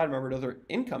prior slide, remember those are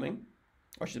incoming,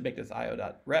 or I should make this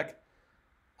io.rec.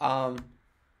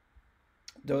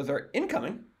 Those are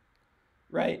incoming,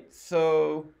 right?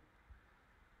 So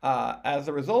as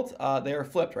a result, they are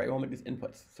flipped, right? We want to make these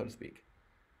inputs, so to speak.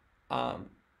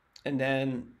 And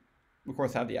then, of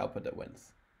course, have the output that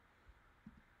wins.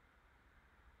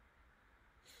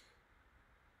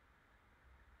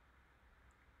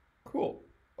 Cool.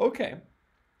 Okay.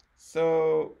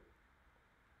 So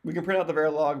we can print out the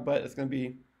Verilog, but it's going to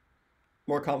be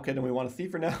more complicated than we want to see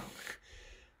for now.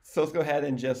 So let's go ahead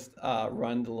and just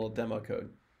run the little demo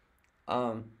code.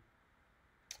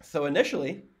 So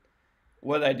initially,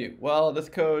 what did I do? Well, this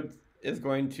code is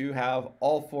going to have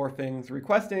all 4 things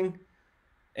requesting,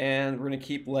 and we're going to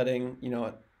keep letting,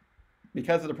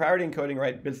 because of the priority encoding,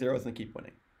 right, bit 0 is going to keep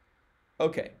winning.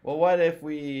 Okay, well, what if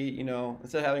we,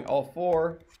 instead of having all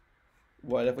 4,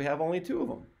 what if we have only 2 of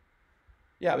them?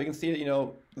 Yeah, we can see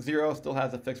that, 0 still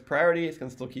has a fixed priority. It's going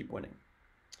to still keep winning.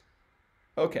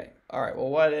 Okay, all right, well,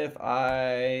 what if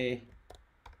I,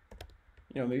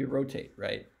 maybe rotate,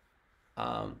 right?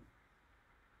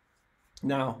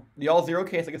 Now, the all 0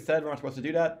 case, like I said, we're not supposed to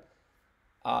do that.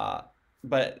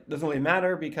 But it doesn't really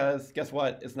matter because guess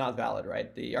what? It's not valid,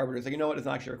 right? The arbiter is like, it's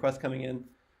not actually a request coming in.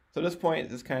 So at this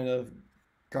point, it's kind of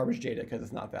garbage data because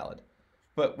it's not valid.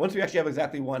 But once we actually have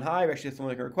exactly 1 high, we actually have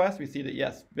someone make a request, we see that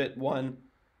yes, bit 1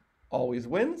 always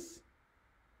wins.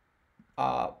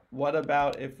 What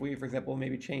about if we, for example,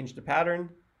 maybe change the pattern?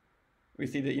 We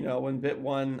see that, when bit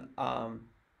 1,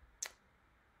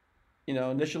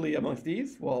 initially amongst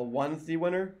these, well, 1's the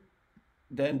winner,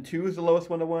 then 2 is the lowest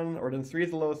one to 1, or then 3 is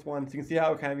the lowest one. So you can see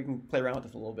how we can play around with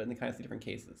this a little bit and kind of see different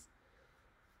cases.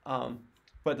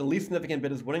 But the least significant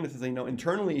bit is winning. This is,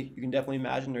 internally, you can definitely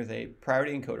imagine there's a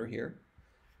priority encoder here.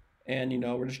 And,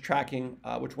 we're just tracking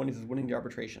which one is winning the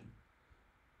arbitration.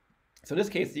 So in this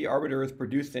case, the arbiter is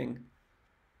producing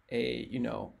a,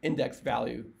 index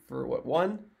value for what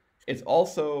won. It's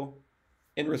also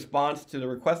in response to the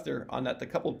requester on that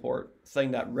decoupled port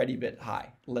saying that ready bit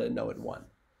high, let it know it won.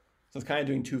 So it's kind of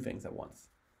doing 2 things at once.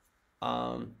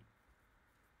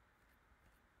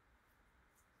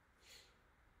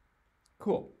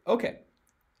 Cool. Okay.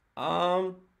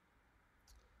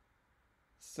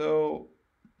 So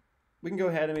we can go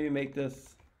ahead and maybe make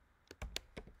this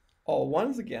all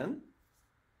 1s again.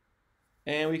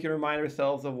 And we can remind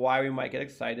ourselves of why we might get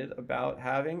excited about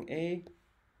having a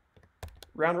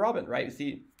round robin, right? You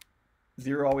see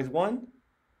 0 always 1.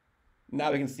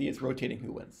 Now we can see it's rotating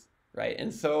who wins, right?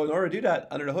 And so in order to do that,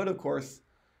 under the hood, of course,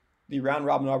 the round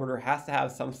robin arbiter has to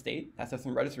have some state, has to have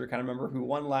some register to kind of remember who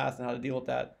won last and how to deal with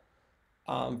that,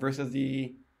 versus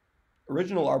the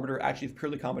original arbiter actually is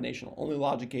purely combinational, only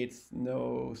logic gates,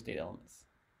 no state elements.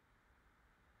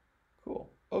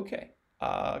 Cool. Okay.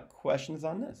 Questions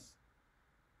on this?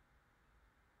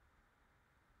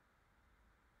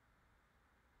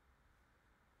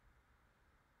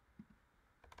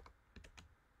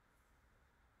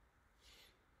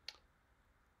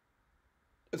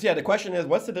 So yeah, the question is,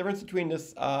 what's the difference between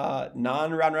this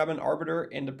non-round robin arbiter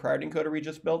and the priority encoder we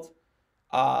just built?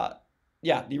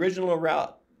 Yeah, the original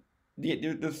route,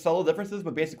 there's subtle differences,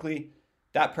 but basically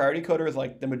that priority encoder is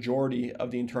like the majority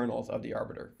of the internals of the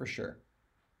arbiter for sure.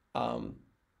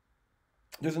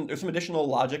 There's some additional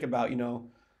logic about,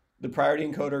 the priority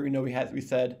encoder, we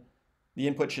said the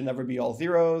input should never be all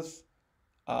 0s.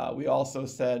 We also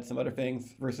said some other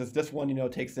things versus this one,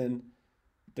 takes in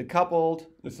decoupled.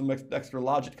 There's some extra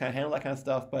logic to kind of handle that kind of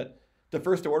stuff, but the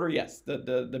first order, yes,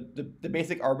 the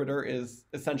basic arbiter is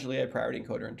essentially a priority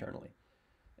encoder internally.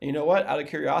 And you know what? Out of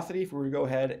curiosity, if we were to go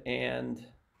ahead and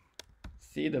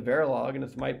see the Verilog, and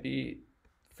this might be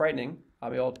frightening,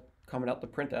 I'll comment out the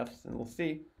printfs and we'll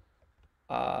see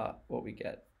what we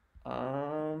get.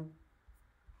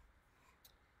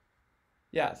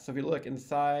 Yeah, so if you look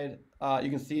inside, you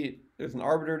can see there's an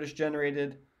arbiter just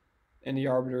generated, and the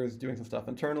arbiter is doing some stuff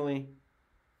internally.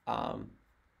 But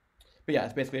yeah,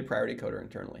 it's basically a priority coder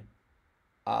internally.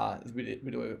 Is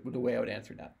the way I would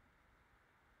answer that.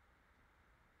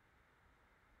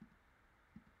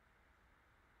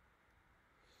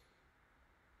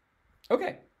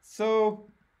 Okay, so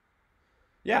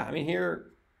yeah, I mean here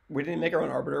we didn't make our own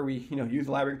arbiter. We use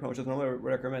library components, which is normally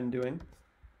what I recommend doing.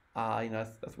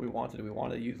 That's what we want to do. We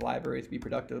want to use libraries to be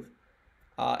productive.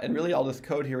 And really all this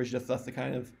code here is just us to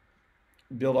kind of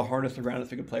build a harness around it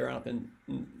so we can play around with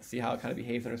and see how it kind of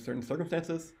behaves under certain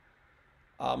circumstances.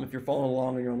 If you're following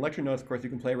along in your own lecture notes, of course, you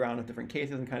can play around with different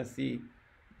cases and kind of see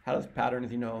how those patterns,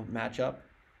 match up,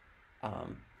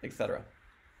 etc.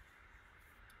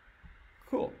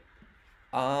 Cool.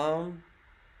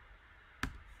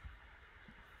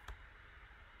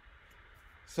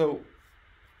 So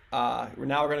we're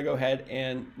going to go ahead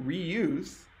and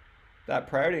reuse that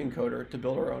priority encoder to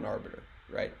build our own arbiter,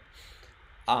 right?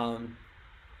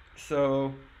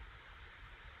 So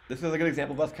this is a good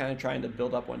example of us kind of trying to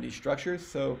build up one of these structures.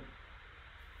 So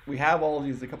we have all of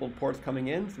these, a couple of ports coming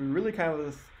in. So we really kind of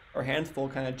have our hands full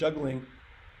kind of juggling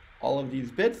all of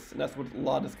these bits, and that's what a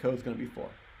lot of this code is going to be for.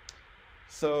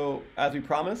 So as we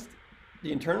promised,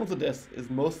 the internals of this is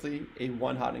mostly a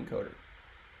one-hot encoder,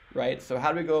 right? So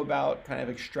how do we go about kind of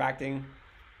extracting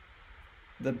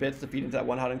the bits to feed into that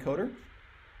one-hot encoder?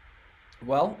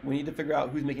 Well, we need to figure out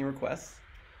who's making requests.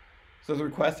 So the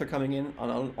requests are coming in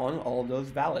on all of those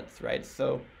valids, right?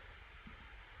 So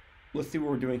let's see what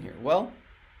we're doing here. Well,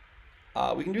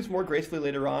 we can do this more gracefully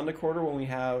later on in the quarter when we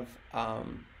have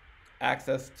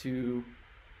access to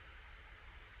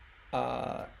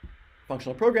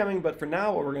functional programming. But for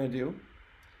now, what we're going to do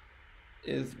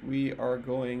is we are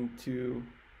going to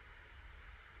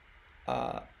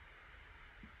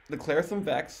declare some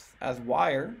vecs as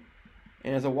wire.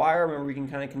 And as a wire, remember, we can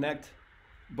kind of connect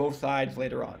both sides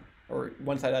later on, or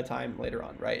one side at a time later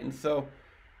on, right? And so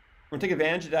we're going to take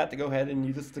advantage of that to go ahead and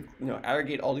use this to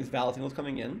aggregate all these valid signals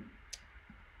coming in.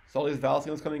 So all these valid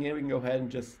signals coming in, we can go ahead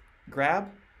and just grab.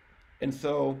 And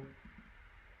so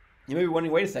you may be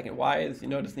wondering, wait a second, why is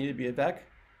this need to be a vec?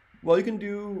 Well, you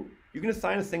can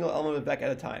assign a single element of a vec at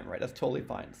a time, right? That's totally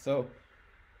fine. So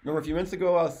remember a few minutes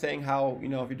ago I was saying how if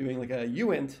you're doing like a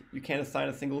uint, you can't assign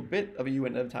a single bit of a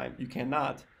uint at a time. You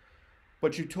cannot.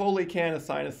 But you totally can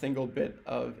assign a single bit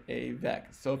of a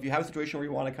vec. So if you have a situation where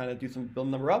you want to kind of do some build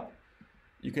number up,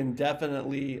 you can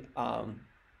definitely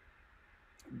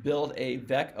build a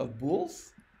vec of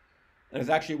bools. And there's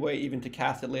actually a way even to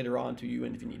cast it later on to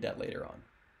uint if you need that later on.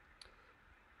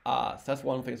 So that's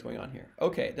one thing that's going on here.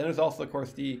 Okay, then there's also, of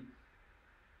course, the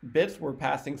bits we're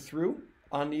passing through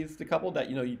on these decoupled that,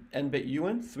 n-bit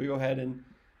uint. So we go ahead and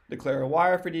declare a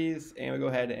wire for these, and we go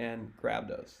ahead and grab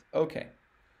those. Okay.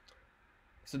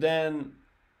 So then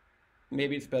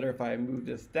maybe it's better if I move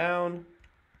this down.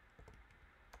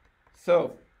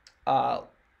 So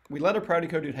we let our priority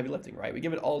code do heavy lifting, right? We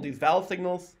give it all these valid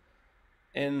signals,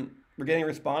 and we're getting a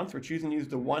response. We're choosing to use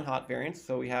the one-hot variance,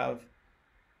 so we have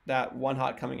that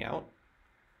one-hot coming out.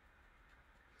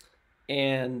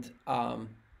 And what are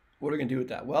we going to do with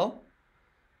that? Well,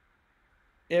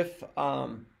 if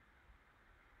so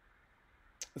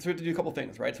we have to do a couple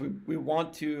things, right? So we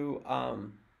want to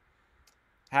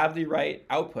have the right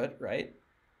output, right?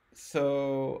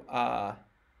 So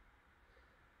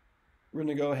we're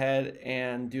going to go ahead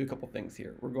and do a couple things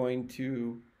here. We're going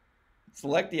to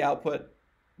select the output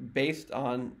based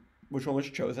on which one was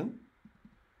chosen.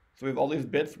 So we have all these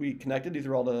bits we connected. These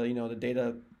are all the the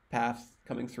data paths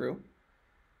coming through.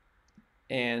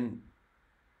 And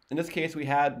in this case, we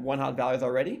had one-hot values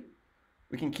already.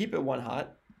 We can keep it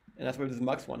one-hot, and that's why this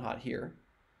mux one-hot here.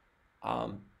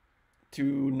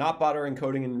 To not bother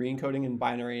encoding and re-encoding and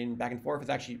binary and back and forth is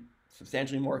actually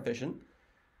substantially more efficient.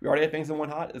 We already have things in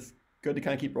one-hot. It's good to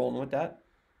kind of keep rolling with that.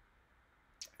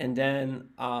 And then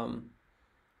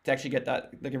to actually get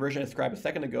the conversion I described a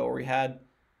second ago, where we had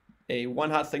a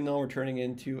one-hot signal returning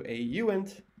into a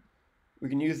uint, we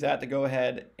can use that to go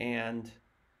ahead and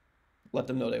let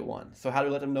them know they won. So how do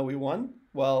we let them know we won?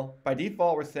 Well, by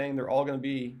default, we're saying they're all going to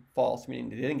be false, meaning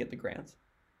they didn't get the grant.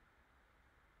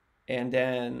 And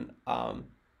then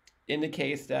in the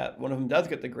case that one of them does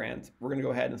get the grant, we're going to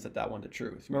go ahead and set that one to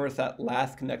true. So remember, it's that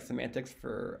last connect semantics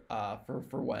for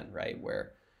when, right?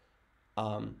 Where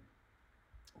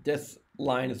this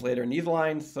line is later in these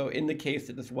lines. So in the case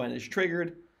that this when is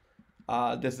triggered,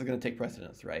 this is going to take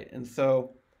precedence, right? And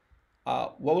so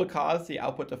what would cause the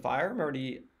output to fire? Remember,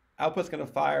 the output's going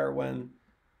to fire when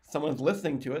someone's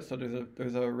listening to it. So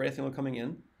there's a radio signal coming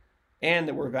in, and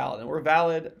that we're valid. And we're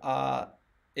valid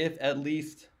if at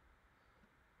least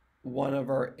one of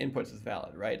our inputs is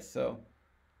valid, right? So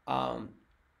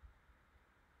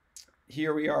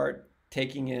here we are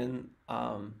taking in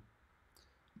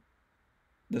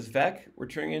this vec, we're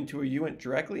turning it into a uint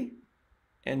directly,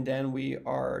 and then we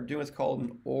are doing what's called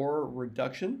an OR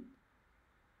reduction.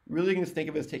 Really, you can just think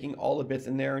of it as taking all the bits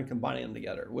in there and combining them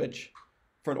together, which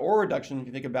for an OR reduction, if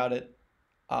you think about it,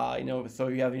 so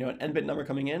you have, an n bit number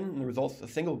coming in and the result's a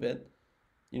single bit,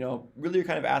 really you're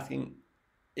kind of asking,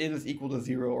 is this equal to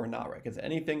 0 or not, right? Because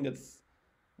anything that's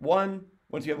 1,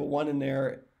 once you have a 1 in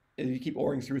there, you keep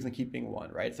ORing through and keep being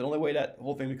 1, right? So the only way that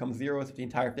whole thing becomes 0 is if the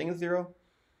entire thing is 0.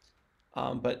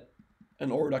 But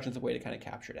an OR reduction is a way to kind of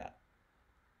capture that.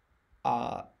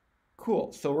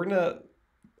 Cool. So we're going to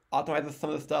optimize some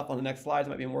of the stuff on the next slides.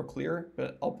 It might be more clear,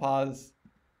 but I'll pause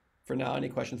for now. Any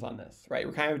questions on this, right?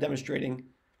 We're kind of demonstrating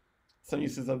some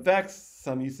uses of vex,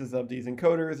 some uses of these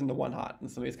encoders, and the one hot. And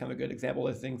some of these kind of a good example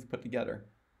of things put together.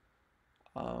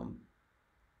 Cool.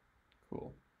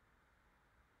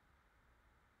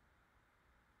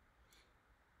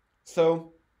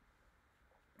 So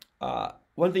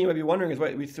one thing you might be wondering is,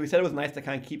 we said it was nice to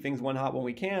kind of keep things one hot when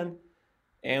we can,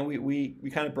 and we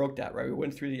kind of broke that, right? We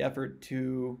went through the effort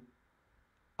to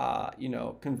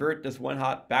convert this one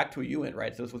hot back to a uint,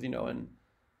 right? So this was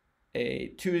a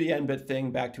 2 to the n bit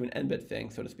thing back to an n bit thing,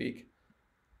 so to speak,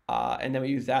 and then we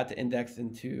use that to index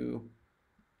into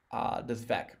this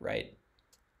vec, right?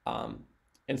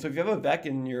 And so if you have a vec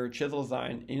in your chisel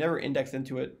design and you never index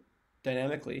into it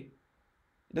dynamically,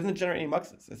 it doesn't generate any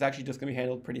muxes. It's actually just going to be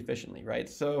handled pretty efficiently, right?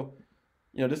 So,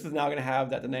 this is now going to have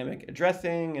that dynamic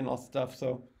addressing and all stuff.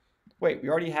 So, wait, we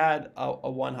already had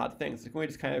a one hot thing. So can we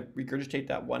just kind of regurgitate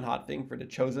that one hot thing for the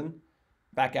chosen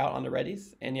back out on the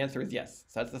readies? And the answer is yes.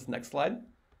 So that's this next slide.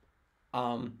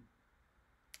 So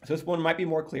this one might be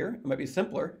more clear. It might be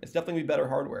simpler. It's definitely going to be better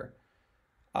hardware.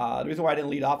 The reason why I didn't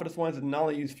lead off with this one is it not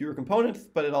only use fewer components,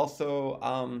 but it also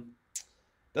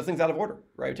does things out of order,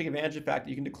 right? We take advantage of the fact that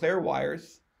you can declare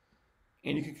wires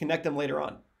and you can connect them later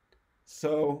on.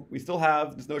 So we still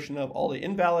have this notion of all the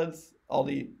invalids, all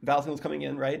the valid signals coming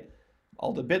in, right?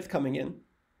 All the bits coming in,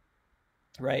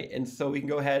 right? And so we can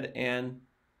go ahead and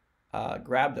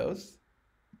grab those,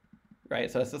 right?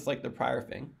 So that's just like the prior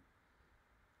thing.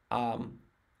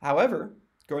 However,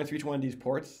 going through each one of these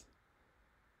ports,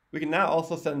 we can now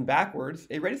also send backwards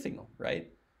a ready signal,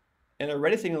 right? And a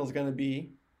ready signal is going to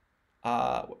be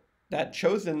that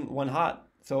chosen one hot.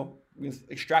 So we're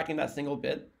extracting that single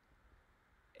bit.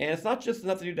 And it's not just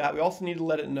enough to do that. We also need to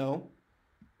let it know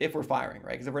if we're firing,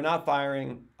 right? Because if we're not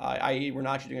firing, i.e. we're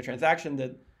not actually doing a transaction,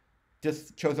 that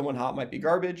just chosen one hot might be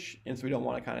garbage. And so we don't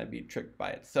want to kind of be tricked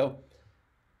by it. So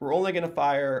we're only going to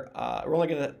fire, we're only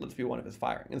going to let v1 if it's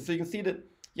firing. And so you can see that,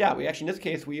 yeah, we actually, in this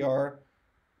case, we are,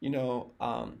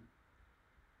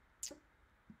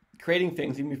 creating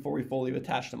things even before we fully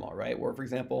attach them all, right? Where, for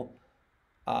example,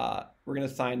 we're going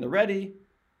to assign the ready,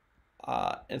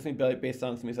 and it's going to be based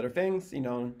on some of these other things,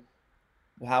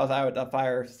 how is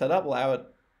IO.fire set up? Well,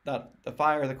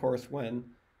 IO.fire is, of course, when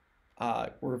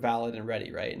we're valid and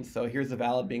ready, right? And so here's the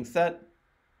valid being set,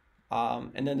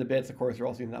 and then the bits, of course, we're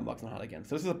also using that mux and hot again.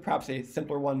 So this is perhaps a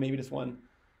simpler one. Maybe this one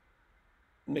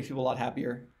makes people a lot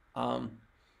happier.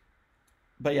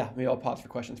 But yeah, maybe I'll pause for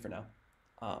questions for now.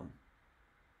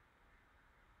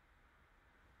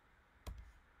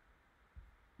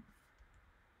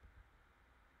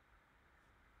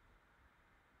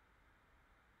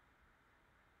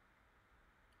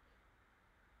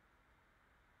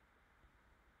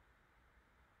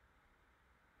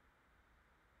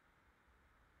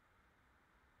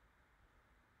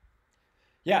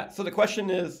 Yeah, so the question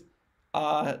is,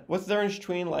 what's the difference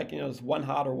between this one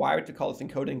hot or why to call this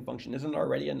encoding function? Isn't it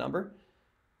already a number?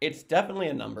 It's definitely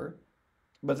a number,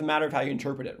 but it's a matter of how you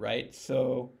interpret it, right?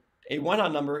 So a one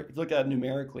hot number, if you look at it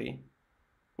numerically,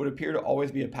 would appear to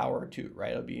always be a power of 2,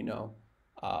 right? It'll be,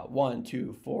 1,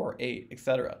 2, 4, 8,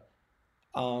 etc.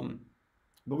 But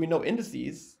we know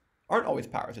indices aren't always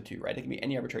powers of 2, right? It can be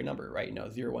any arbitrary number, right?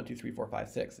 0, 1, 2, 3, 4, 5,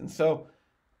 6. And so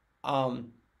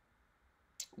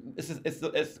it's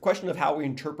the question of how we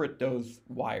interpret those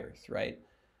wires, right?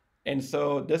 And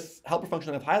so this helper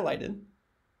function I've highlighted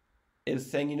is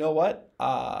saying, you know what?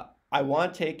 I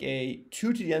want to take a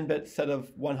 2 to the n bit set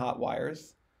of one hot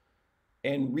wires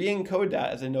and re-encode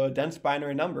that as a dense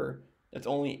binary number that's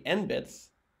only n bits,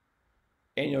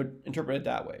 and interpret it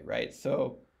that way, right?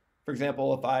 So, for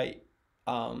example, if I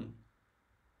so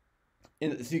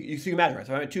you can imagine, right?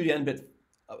 So I have a 2 to the n bit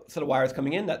set of wires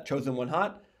coming in that chosen one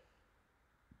hot.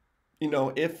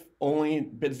 If only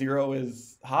bit 0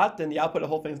 is hot, then the output of the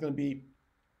whole thing is going to be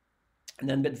an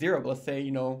n bit 0. But let's say,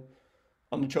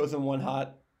 on the chosen one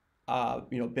hot,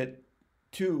 bit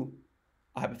 2,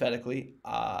 hypothetically,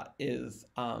 is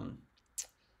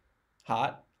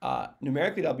hot.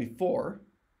 Numerically, that'll be 4,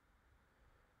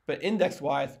 but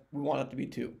index-wise, we want it to be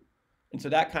 2. And so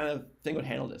that kind of thing would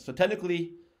handle this. So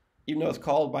technically, even though it's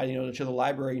called by, the chisel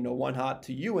library, one hot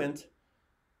to uint,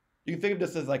 you can think of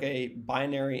this as like a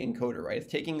binary encoder, right?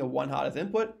 It's taking a 1 hot as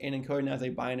input and encoding it as a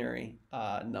binary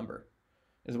number,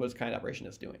 is what this kind of operation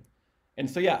is doing. And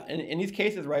so, yeah, in these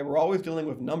cases, right, we're always dealing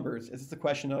with numbers. It's just a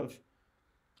question of,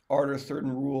 are there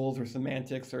certain rules or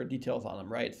semantics or details on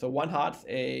them, right? So 1 hot's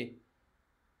a,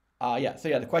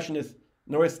 the question is,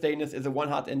 notice stateness, is it 1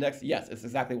 hot to index? Yes, it's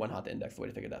exactly 1 hot to index, the way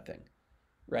to think of that thing,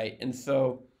 right? And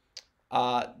so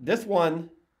this one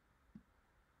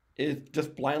is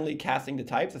just blindly casting the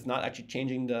types. It's not actually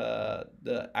changing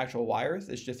the actual wires.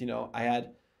 It's just, I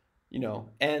had,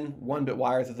 n 1-bit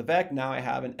wires as a vec. Now I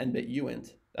have an n-bit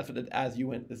uint. That's what the as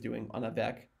uint is doing on a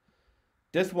vec.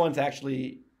 This one's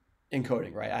actually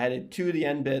encoding, right? I had a 2 to the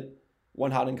n-bit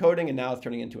 1 hot encoding, and now it's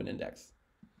turning into an index.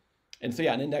 And so,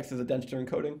 yeah, an index is a denser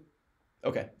encoding.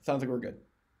 Okay, sounds like we're good.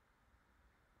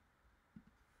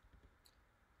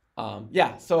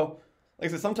 So like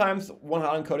I said, sometimes 1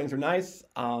 hot encodings are nice.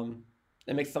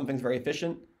 It makes some things very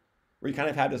efficient, where you kind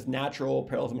of have this natural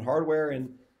parallelism in hardware, and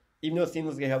even though it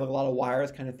seems like you have like a lot of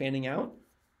wires kind of fanning out,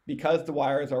 because the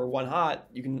wires are 1 hot,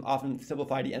 you can often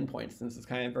simplify the endpoints, and this is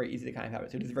kind of very easy to kind of have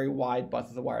it. So it's very wide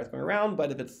buses of wires going around,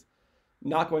 but if it's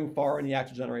not going far in the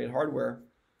actual generated hardware,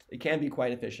 it can be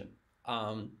quite efficient.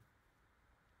 And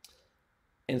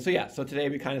so, yeah, so today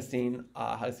we kind of seen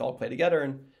how this all play together,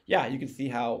 and yeah, you can see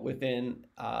how within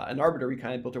an arbiter we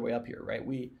kind of built our way up here, right?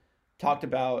 We talked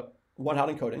about 1 hot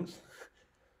encodings.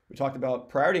 We talked about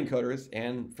priority encoders,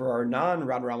 and for our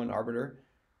non-round robin arbiter,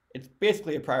 it's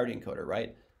basically a priority encoder,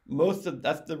 right?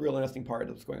 That's the real interesting part of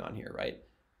what's going on here, right?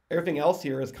 Everything else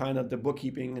here is kind of the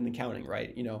bookkeeping and accounting,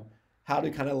 right? How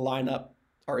to kind of line up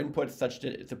our inputs such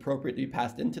that it's appropriate to be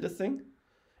passed into this thing.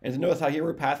 And to notice how here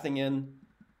we're passing in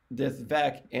this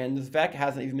vec, and this vec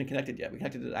hasn't even been connected yet. We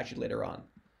connected it actually later on.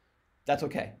 That's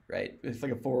okay, right? It's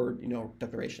like a forward,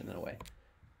 declaration in a way.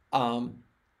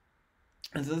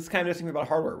 And so this is kind of interesting about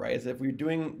hardware, right? Is if we're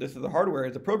doing this as a hardware,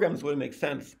 as a program, this wouldn't make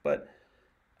sense. But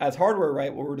as hardware,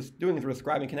 right, what we're just doing is we're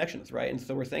describing connections, right? And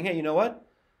so we're saying, hey, you know what?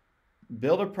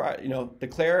 Build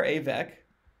declare a vec,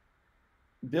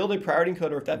 build a priority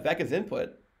encoder if that vec is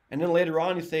input, and then later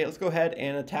on you say, let's go ahead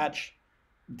and attach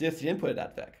this to the input of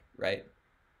that vec, right?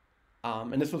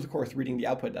 And this was, of course, reading the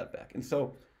output of that vec. And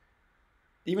so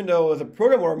even though as a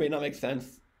programmer it may not make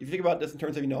sense, if you think about this in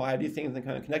terms of, I have these things and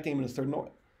kind of connecting them in a certain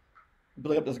order,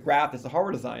 building up this graph as a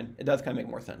hardware design, it does kind of make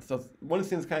more sense. So one of the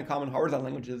things that's kind of common in hardware design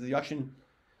languages is you actually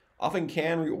often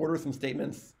can reorder some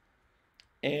statements,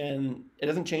 and it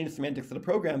doesn't change the semantics of the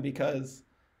program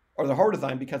or the hardware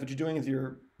design, because what you're doing is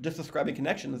you're just describing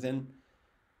connections, and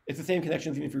it's the same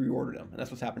connections even if you reorder them, and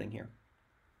that's what's happening here.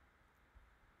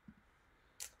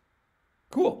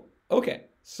 Cool. Okay,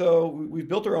 so we've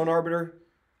built our own arbiter.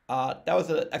 That was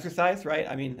an exercise, right?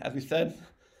 I mean, as we said,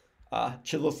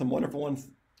 chisel some wonderful ones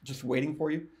just waiting for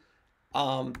you.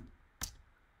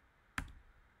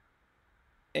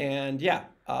 And yeah,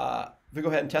 if we go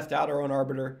ahead and test out our own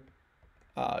arbiter,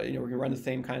 we're gonna run the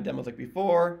same kind of demos like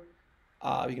before.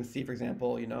 You can see, for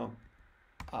example, the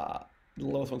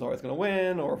lowest one's always gonna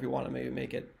win, or if we want to maybe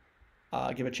make it,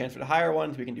 give a chance for the higher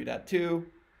ones, we can do that too.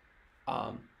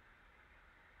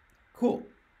 Cool.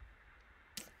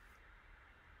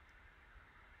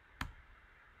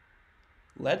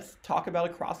 Let's talk about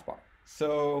a crossbar.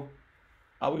 So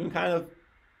we've been kind of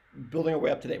building our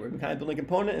way up today. We've been kind of building a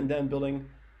component and then building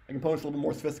a component that's a little bit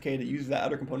more sophisticated that uses that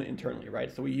other component internally,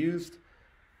 right? So we used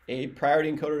a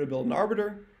priority encoder to build an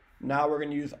arbiter. Now we're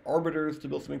going to use arbiters to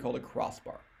build something called a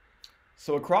crossbar.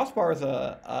 So a crossbar is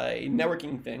a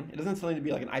networking thing. It doesn't necessarily need to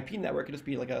be like an IP network. It could just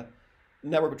be like a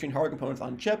network between hardware components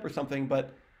on chip or something.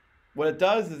 But what it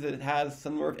does is it has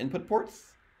some number of input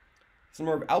ports, some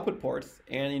number of output ports,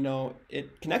 and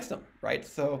it connects them, right?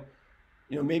 So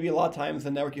maybe a lot of times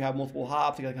in the network you have multiple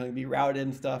hops, you gotta kind of be routed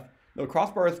and stuff.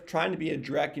 Crossbar is trying to be a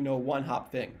direct, one hop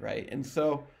thing, right? And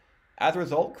so as a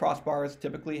result, crossbars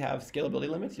typically have scalability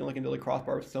limits. You only can build a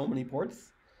crossbar with so many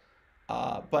ports.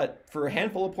 But for a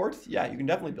handful of ports, yeah, you can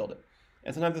definitely build it.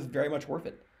 And sometimes it's very much worth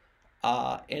it.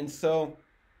 And so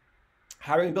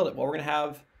how are we gonna build it? Well, we're gonna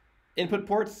have input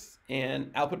ports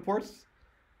and output ports.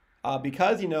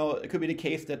 Because, it could be the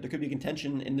case that there could be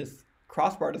contention in this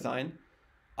crossbar design.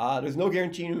 There's no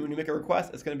guarantee when you make a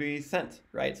request it's going to be sent,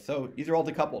 right? So these are all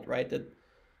decoupled, right? That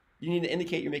you need to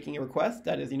indicate you're making a request.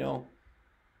 That is,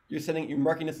 you're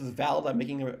marking this as valid. I'm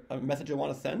making a message I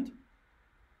want to send.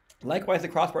 Likewise, the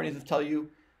crossbar needs to tell you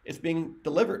it's being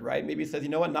delivered, right? Maybe it says, you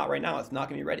know what, not right now. It's not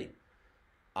going to be ready.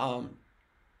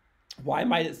 Why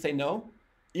might it say no?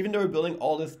 Even though we're building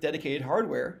all this dedicated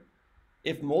hardware,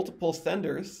 if multiple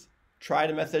senders try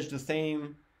to message the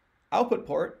same output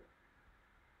port,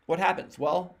 what happens?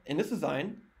 Well, in this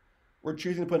design, we're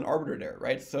choosing to put an arbiter there,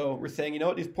 right? So we're saying, you know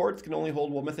what, these ports can only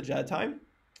hold one message at a time.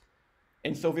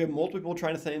 And so if we have multiple people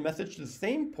trying to send a message to the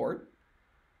same port,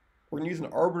 we're going to use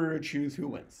an arbiter to choose who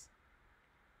wins.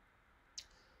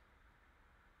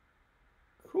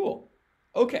 Cool.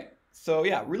 Okay. So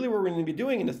yeah, really what we're going to be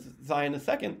doing in this design in a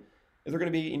second is we're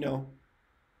going to be,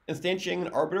 instantiating an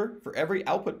arbiter for every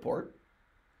output port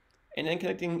and then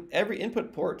connecting every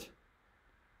input port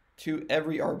to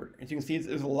every arbiter. As you can see,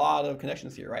 there's a lot of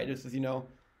connections here, right? This is,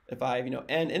 if I have,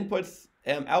 n inputs,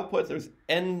 m outputs, there's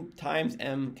n times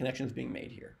m connections being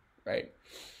made here, right?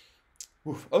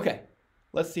 Oof. Okay,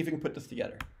 let's see if we can put this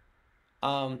together.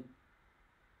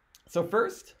 So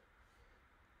first,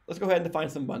 let's go ahead and define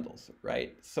some bundles,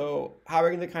 right? So how are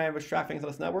we going to kind of abstract things on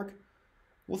this network?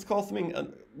 Let's call something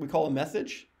we call a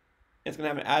message. It's going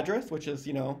to have an address, which is,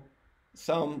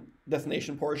 some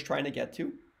destination port is trying to get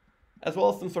to, as well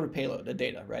as some sort of payload, the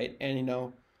data, right?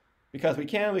 And, because we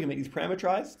can make these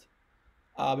parameterized.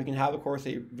 We can have, of course,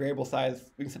 a variable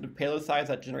size. We can set the payload size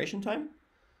at generation time.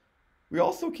 We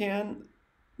also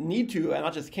need to, and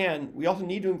not just can, we also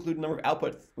need to include the number of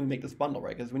outputs when we make this bundle,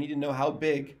 right? Because we need to know how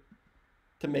big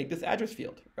to make this address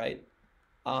field, right?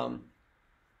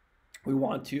 We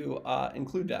want to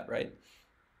include that, right?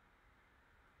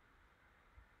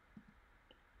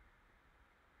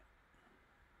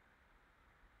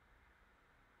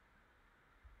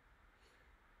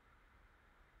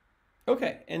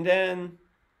 Okay, and then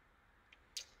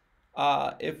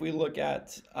if we look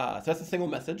at, so that's a single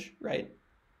message, right?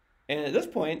 And at this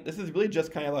point, this is really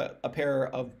just kind of a pair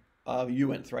of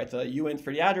uints, right? So uint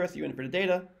for the address, uint for the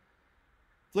data.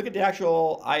 Look at the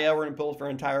actual IO we're going to build for our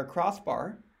entire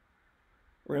crossbar.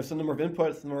 We're going to have some number of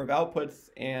inputs, some number of outputs,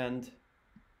 and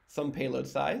some payload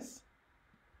size.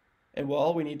 And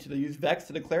well, we need to use vex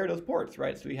to declare those ports,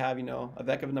 right? So we have, a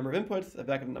vec of a number of inputs, a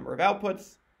vec of a number of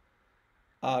outputs.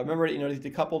 Remember, these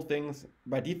decoupled things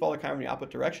by default are kind of in the output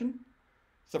direction.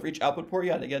 So for each output port,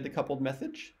 you have to get a decoupled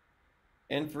message.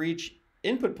 And for each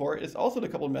input port, it's also a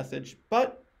decoupled message,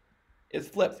 but it's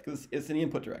flipped because it's in the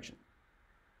input direction.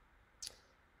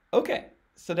 Okay,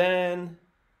 so then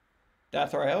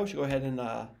that's our IO. We should go ahead and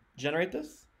generate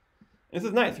this. And this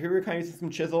is nice. Here we're kind of using some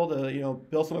chisel to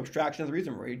build some abstraction as a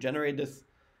reason where you generate this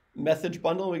message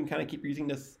bundle. We can kind of keep using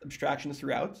this abstraction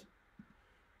throughout.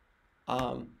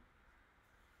 So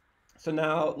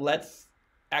now let's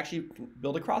actually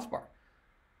build a crossbar.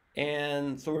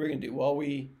 And so what are we going to do? Well,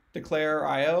 we declare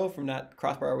IO from that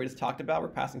crossbar we just talked about. We're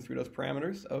passing through those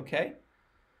parameters. Okay.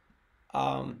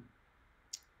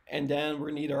 And then we're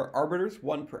going to need our arbiters,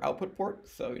 one per output port.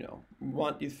 So, we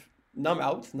want these num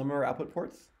outs, number of output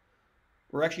ports.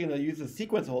 We're actually going to use the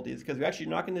sequence to hold these because we're actually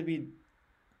not going to be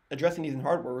addressing these in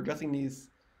hardware. We're addressing these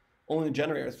only in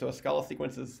generators. So a Scala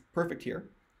sequence is perfect here.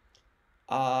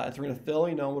 And so we're going to fill,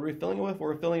 what are we filling it with?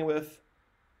 We're filling it with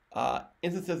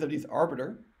instances of these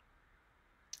arbiter.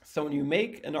 So when you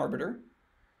make an arbiter,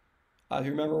 if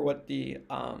you remember what the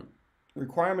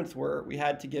requirements were, we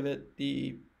had to give it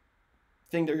the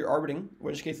thing that you're arbiting, in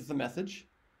which case it's a message,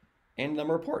 and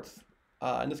number of ports.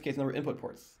 In this case, number of input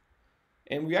ports.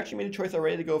 And we actually made a choice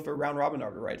already to go for a round robin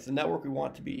arbiter, right? It's a network we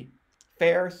want to be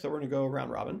fair, so we're going to go round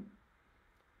robin.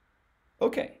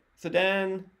 Okay, so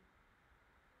then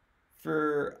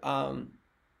for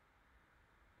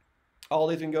all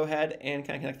these, we can go ahead and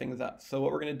kind of connect things up. So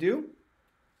what we're going to do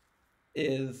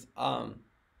is we're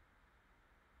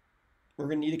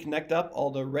going to need to connect up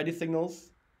all the ready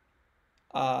signals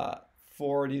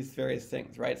for these various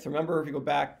things, right? So remember, if you go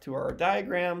back to our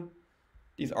diagram,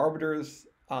 these arbiters,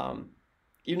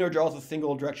 even though it draws a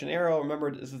single direction arrow,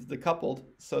 remember this is decoupled,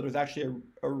 so there's actually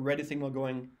a ready signal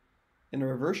going in the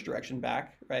reverse direction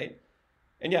back, right?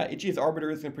 And yeah, each of these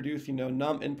arbiters is going to produce,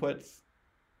 num inputs,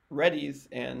 readies,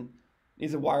 and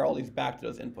needs to wire all these back to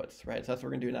those inputs, right? So that's what we're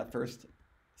going to do in that first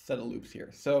set of loops here.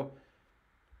 So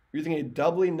we're using a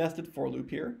doubly nested for loop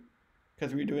here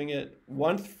because we're doing it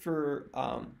once for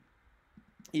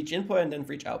each input and then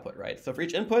for each output, right? So for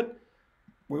each input,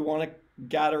 we want to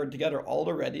gather together all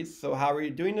the readies. So how are we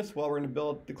doing this? Well, we're going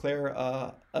to declare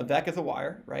a vec as a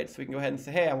wire, right? So we can go ahead and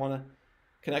say, hey, I want to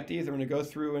connect these. I'm going to go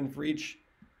through, and for each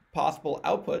possible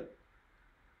output,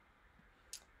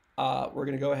 we're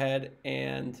going to go ahead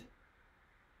and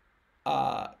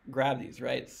grab these,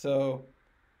 right? So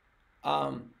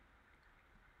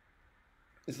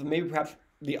this is maybe perhaps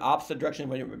the opposite direction of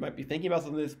what you might be thinking about.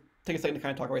 So this take a second to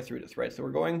kind of talk our way through this, right? So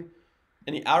we're going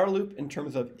in the outer loop in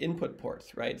terms of input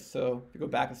ports, right? So if you go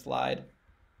back a slide,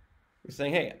 we're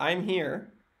saying, hey, I'm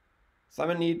here. So I'm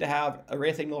going to need to have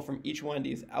array signal from each one of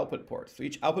these output ports. So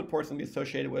each output port is going to be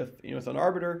associated with, its own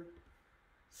arbiter.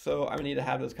 So I'm going to need to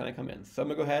have those kind of come in. So I'm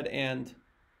going to go ahead and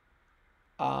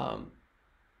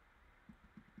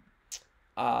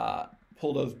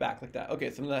pull those back like that. Okay,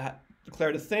 so I'm going to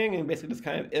declare this thing and basically just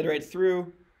kind of iterates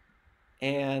through.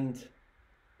 And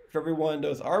for every one of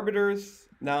those arbiters,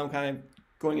 now I'm kind of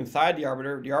going inside the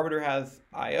arbiter. The arbiter has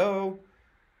I/O,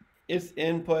 its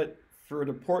input for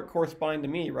the port corresponding to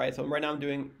me, right? So right now I'm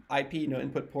doing IP,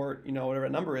 input port, whatever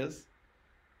that number is.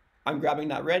 I'm grabbing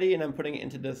that ready and I'm putting it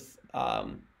into this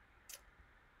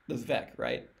this vec,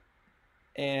 right?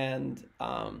 And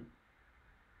now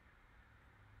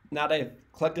that I've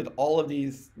collected all of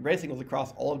these array signals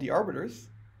across all of the arbiters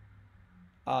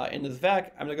in this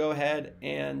vec, I'm gonna go ahead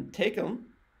and take them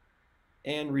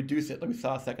and reduce it like we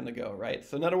saw a second ago, right?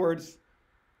 So in other words,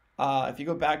 if you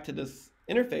go back to this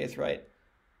interface, right,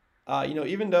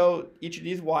 even though each of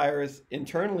these wires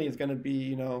internally is going to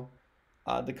be,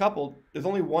 decoupled, there's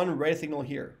only one array signal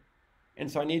here. And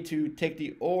so I need to take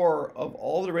the OR of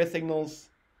all the array signals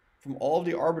from all of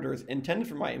the arbiters intended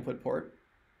for my input port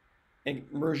and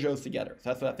merge those together. So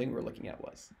that's what that thing we're looking at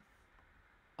was.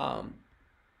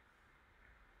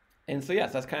 And so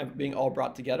yes, that's kind of being all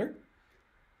brought together.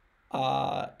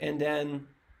 And then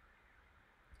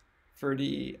for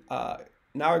the,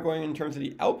 now we're going in terms of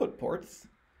the output ports.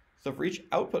 So for each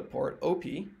output port, OP,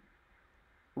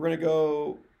 we're going to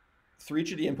go through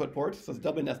each of the input ports. So it's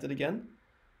doubly nested again.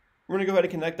 We're going to go ahead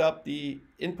and connect up the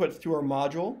inputs to our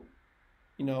module,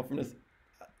 from this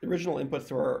original inputs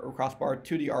to our crossbar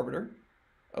to the arbiter.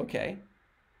 Okay.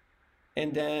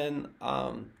 And then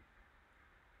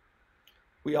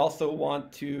we also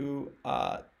want to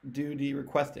do the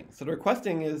requesting. So the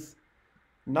requesting is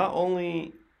not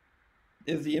only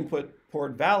is the input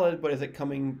port valid, but is it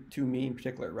coming to me in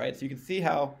particular, right? So you can see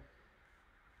how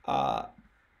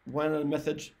when a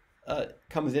message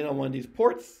comes in on one of these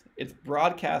ports, it's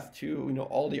broadcast to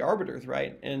all the arbiters,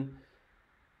 right? And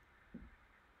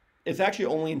it's actually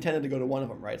only intended to go to one of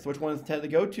them, right? So which one is intended to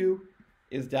go to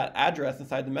is that address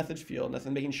inside the message field, and that's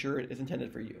making sure it's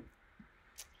intended for you.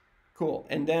 Cool.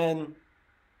 And then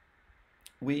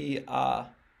we, of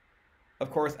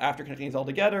course, after connecting these all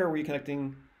together, we're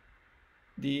connecting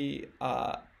the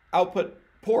output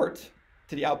port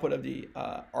to the output of the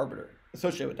arbiter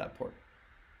associated with that port.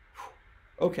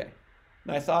 Okay.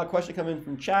 Now I saw a question come in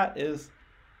from chat is,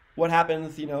 what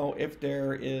happens, if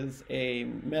there is a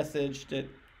message that,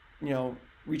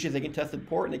 reaches a contested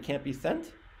port and it can't be sent?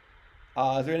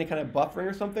 Is there any kind of buffering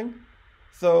or something?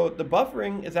 So the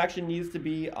buffering actually needs to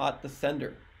be at the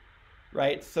sender,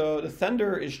 right? So the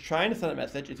sender is trying to send a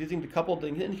message. It's using decoupled to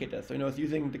indicate that. So it's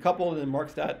using decoupled and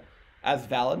marks that as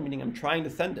valid, meaning I'm trying to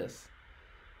send this.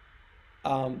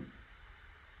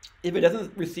 If it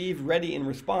doesn't receive ready in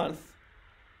response,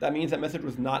 that means that message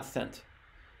was not sent.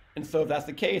 And so if that's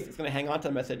the case, it's going to hang on to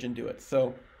the message and do it.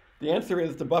 So the answer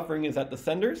is the buffering is at the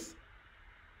senders.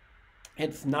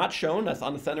 It's not shown. That's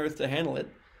on the senders to handle it.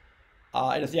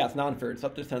 And it's non-inferred. It's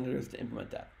up to senders to implement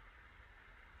that.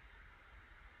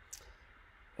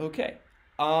 Okay.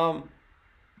 And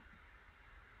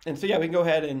so we can go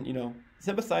ahead and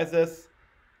synthesize this.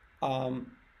 But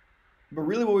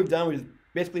really, what we've done, we've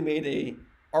basically made a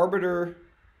arbiter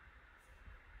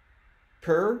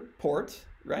per port,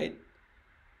 right?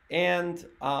 And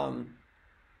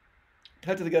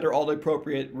connected together all the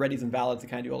appropriate readies and valids to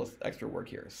kind of do all this extra work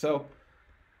here. So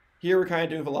here we're kind of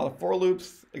doing a lot of for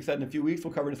loops. Like I said, in a few weeks,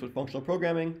 we'll cover this with functional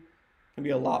programming. Can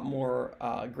be a lot more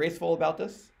graceful about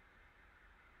this,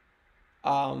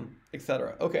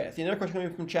 etc. Okay, so another question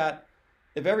coming from chat.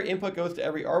 If every input goes to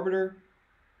every arbiter,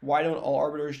 why don't all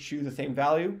arbiters choose the same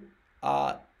value?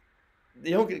 They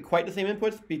don't get quite the same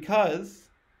inputs because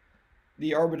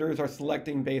the arbiters are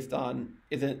selecting based on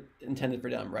is it intended for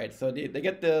them, right? So they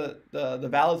get the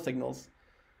valid signals,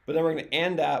 but then we're going to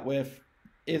end that with,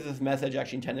 is this message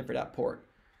actually intended for that port?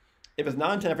 If it's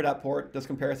not intended for that port, this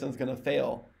comparison is going to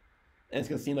fail, and it's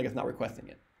going to seem like it's not requesting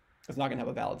it. It's not going to have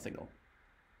a valid signal.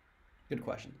 Good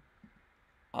question.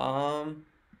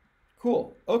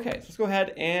 Cool. Okay, so let's go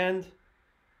ahead and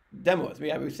demo it.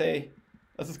 We say,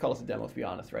 let's just call this a demo to be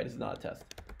honest, right? This is not a test.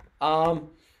 But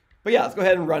let's go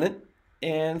ahead and run it.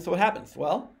 And so what happens?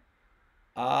 Well,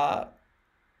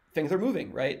 things are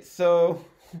moving, right? So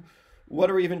what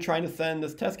are we even trying to send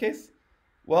this test case?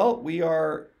 Well, we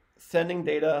are sending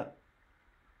data.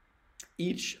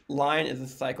 Each line is a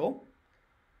cycle,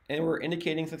 and we're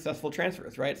indicating successful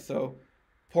transfers, right? So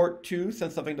port 2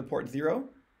 sends something to port 0.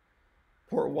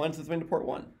 port 1 sends something to port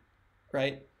 1,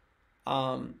 right?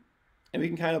 And we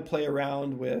can kind of play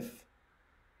around with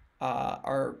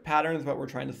our patterns, what we're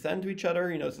trying to send to each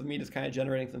other. This is me just kind of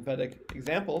generating synthetic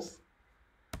examples.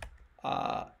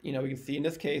 We can see in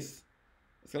this case,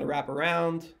 it's going to wrap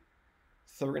around.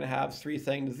 So we're going to have 3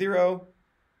 saying to 0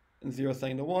 and 0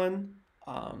 saying to 1.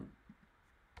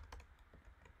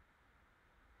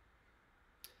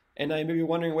 And I may be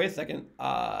wondering, wait a second,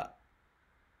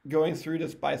 going through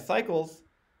this by cycles,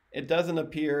 it doesn't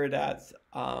appear that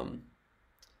I'm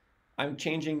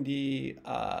changing the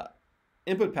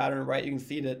input pattern, right? You can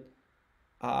see that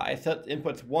I set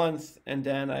inputs once and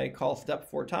then I call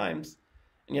step 4 times,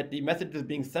 and yet the messages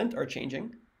being sent are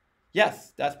changing.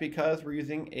 Yes, that's because we're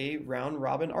using a round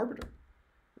robin arbiter,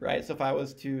 right? So if I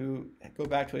was to go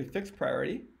back to a fixed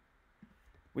priority,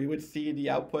 we would see the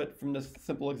output from this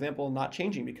simple example not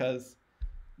changing because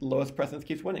the lowest precedence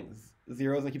keeps winning.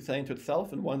 0 is going to keep sending to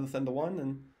itself, and 1 is going to send to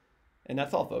 1, and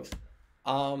that's all, folks.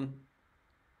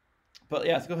 But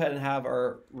yeah, let's go ahead and have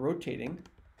our rotating,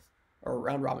 or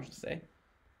round robin, I should say.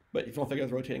 But if you don't think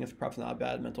it's rotating, it's perhaps not a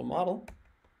bad mental model.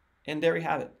 And there we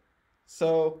have it.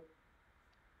 So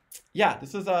yeah,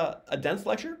 this is a dense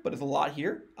lecture, but there's a lot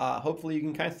here. Hopefully you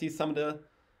can kind of see some of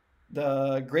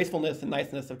the gracefulness and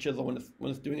niceness of Chisel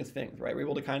when it's doing its things, right? We're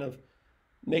able to kind of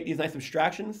make these nice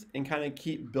abstractions and kind of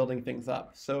keep building things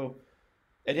up. So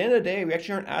at the end of the day, we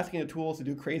actually aren't asking the tools to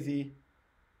do crazy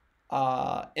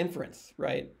inference,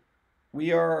 right?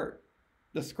 We are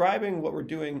describing what we're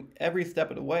doing every step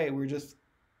of the way. We're just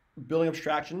building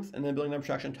abstractions and then building an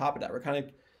abstraction on top of that. We're kind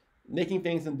of making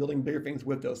things and building bigger things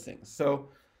with those things. So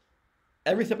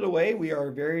every step of the way, we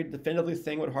are very definitively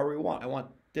saying what hardware we want. I want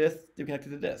this to be connected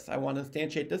to this. I want to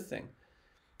instantiate this thing.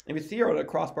 And we see here what a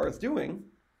crossbar is doing.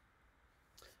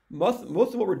 Most of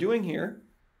what we're doing here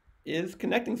is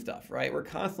connecting stuff, right? We're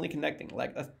constantly connecting.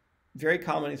 Like, that's very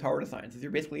common in these hardware designs, is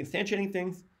you're basically instantiating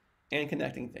things and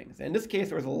connecting things. And in this case,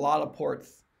 there was a lot of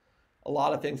ports, a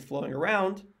lot of things flowing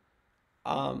around.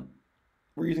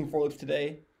 We're using for loops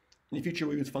today. In the future,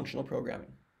 we use functional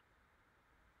programming.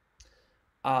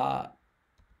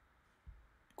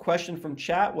 Question from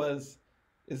chat was,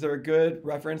 is there a good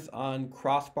reference on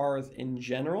crossbars in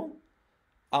general?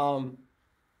 Hopefully,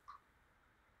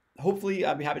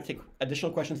 I'd be happy to take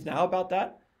additional questions now about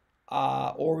that.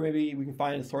 Or maybe we can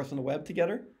find a source on the web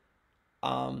together.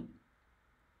 The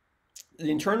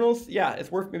internals, yeah,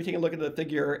 it's worth maybe taking a look at the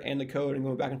figure and the code and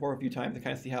going back and forth a few times to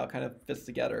kind of see how it kind of fits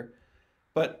together.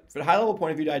 But for the high-level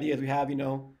point of view, the idea is we have,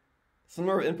 some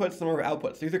number of inputs, some number of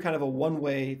outputs. So these are kind of a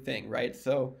one-way thing, right?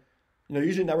 So,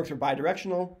 usually networks are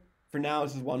bidirectional. For now,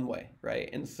 this is one way, right?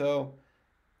 And so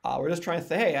we're just trying to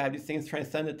say, hey, I have these things trying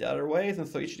to send it to other ways. And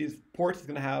so each of these ports is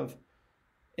going to have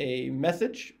a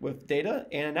message with data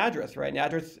and an address, right? And the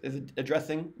address is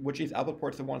addressing which of these output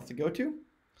ports it wants to go to.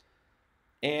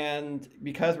 And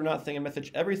because we're not saying a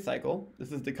message every cycle,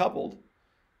 this is decoupled.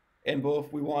 And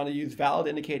both we want to use valid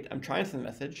to indicate I'm trying to send a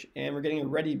message, and we're getting a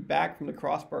ready back from the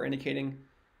crossbar indicating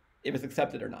if it's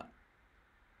accepted or not.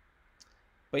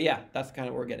 But yeah, that's kind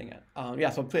of what we're getting at. Yeah,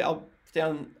 so I'll stay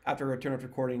on after I turn off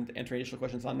recording to answer additional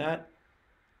questions on that.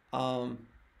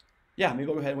 Yeah, maybe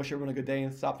we'll go ahead and wish everyone a good day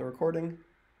and stop the recording.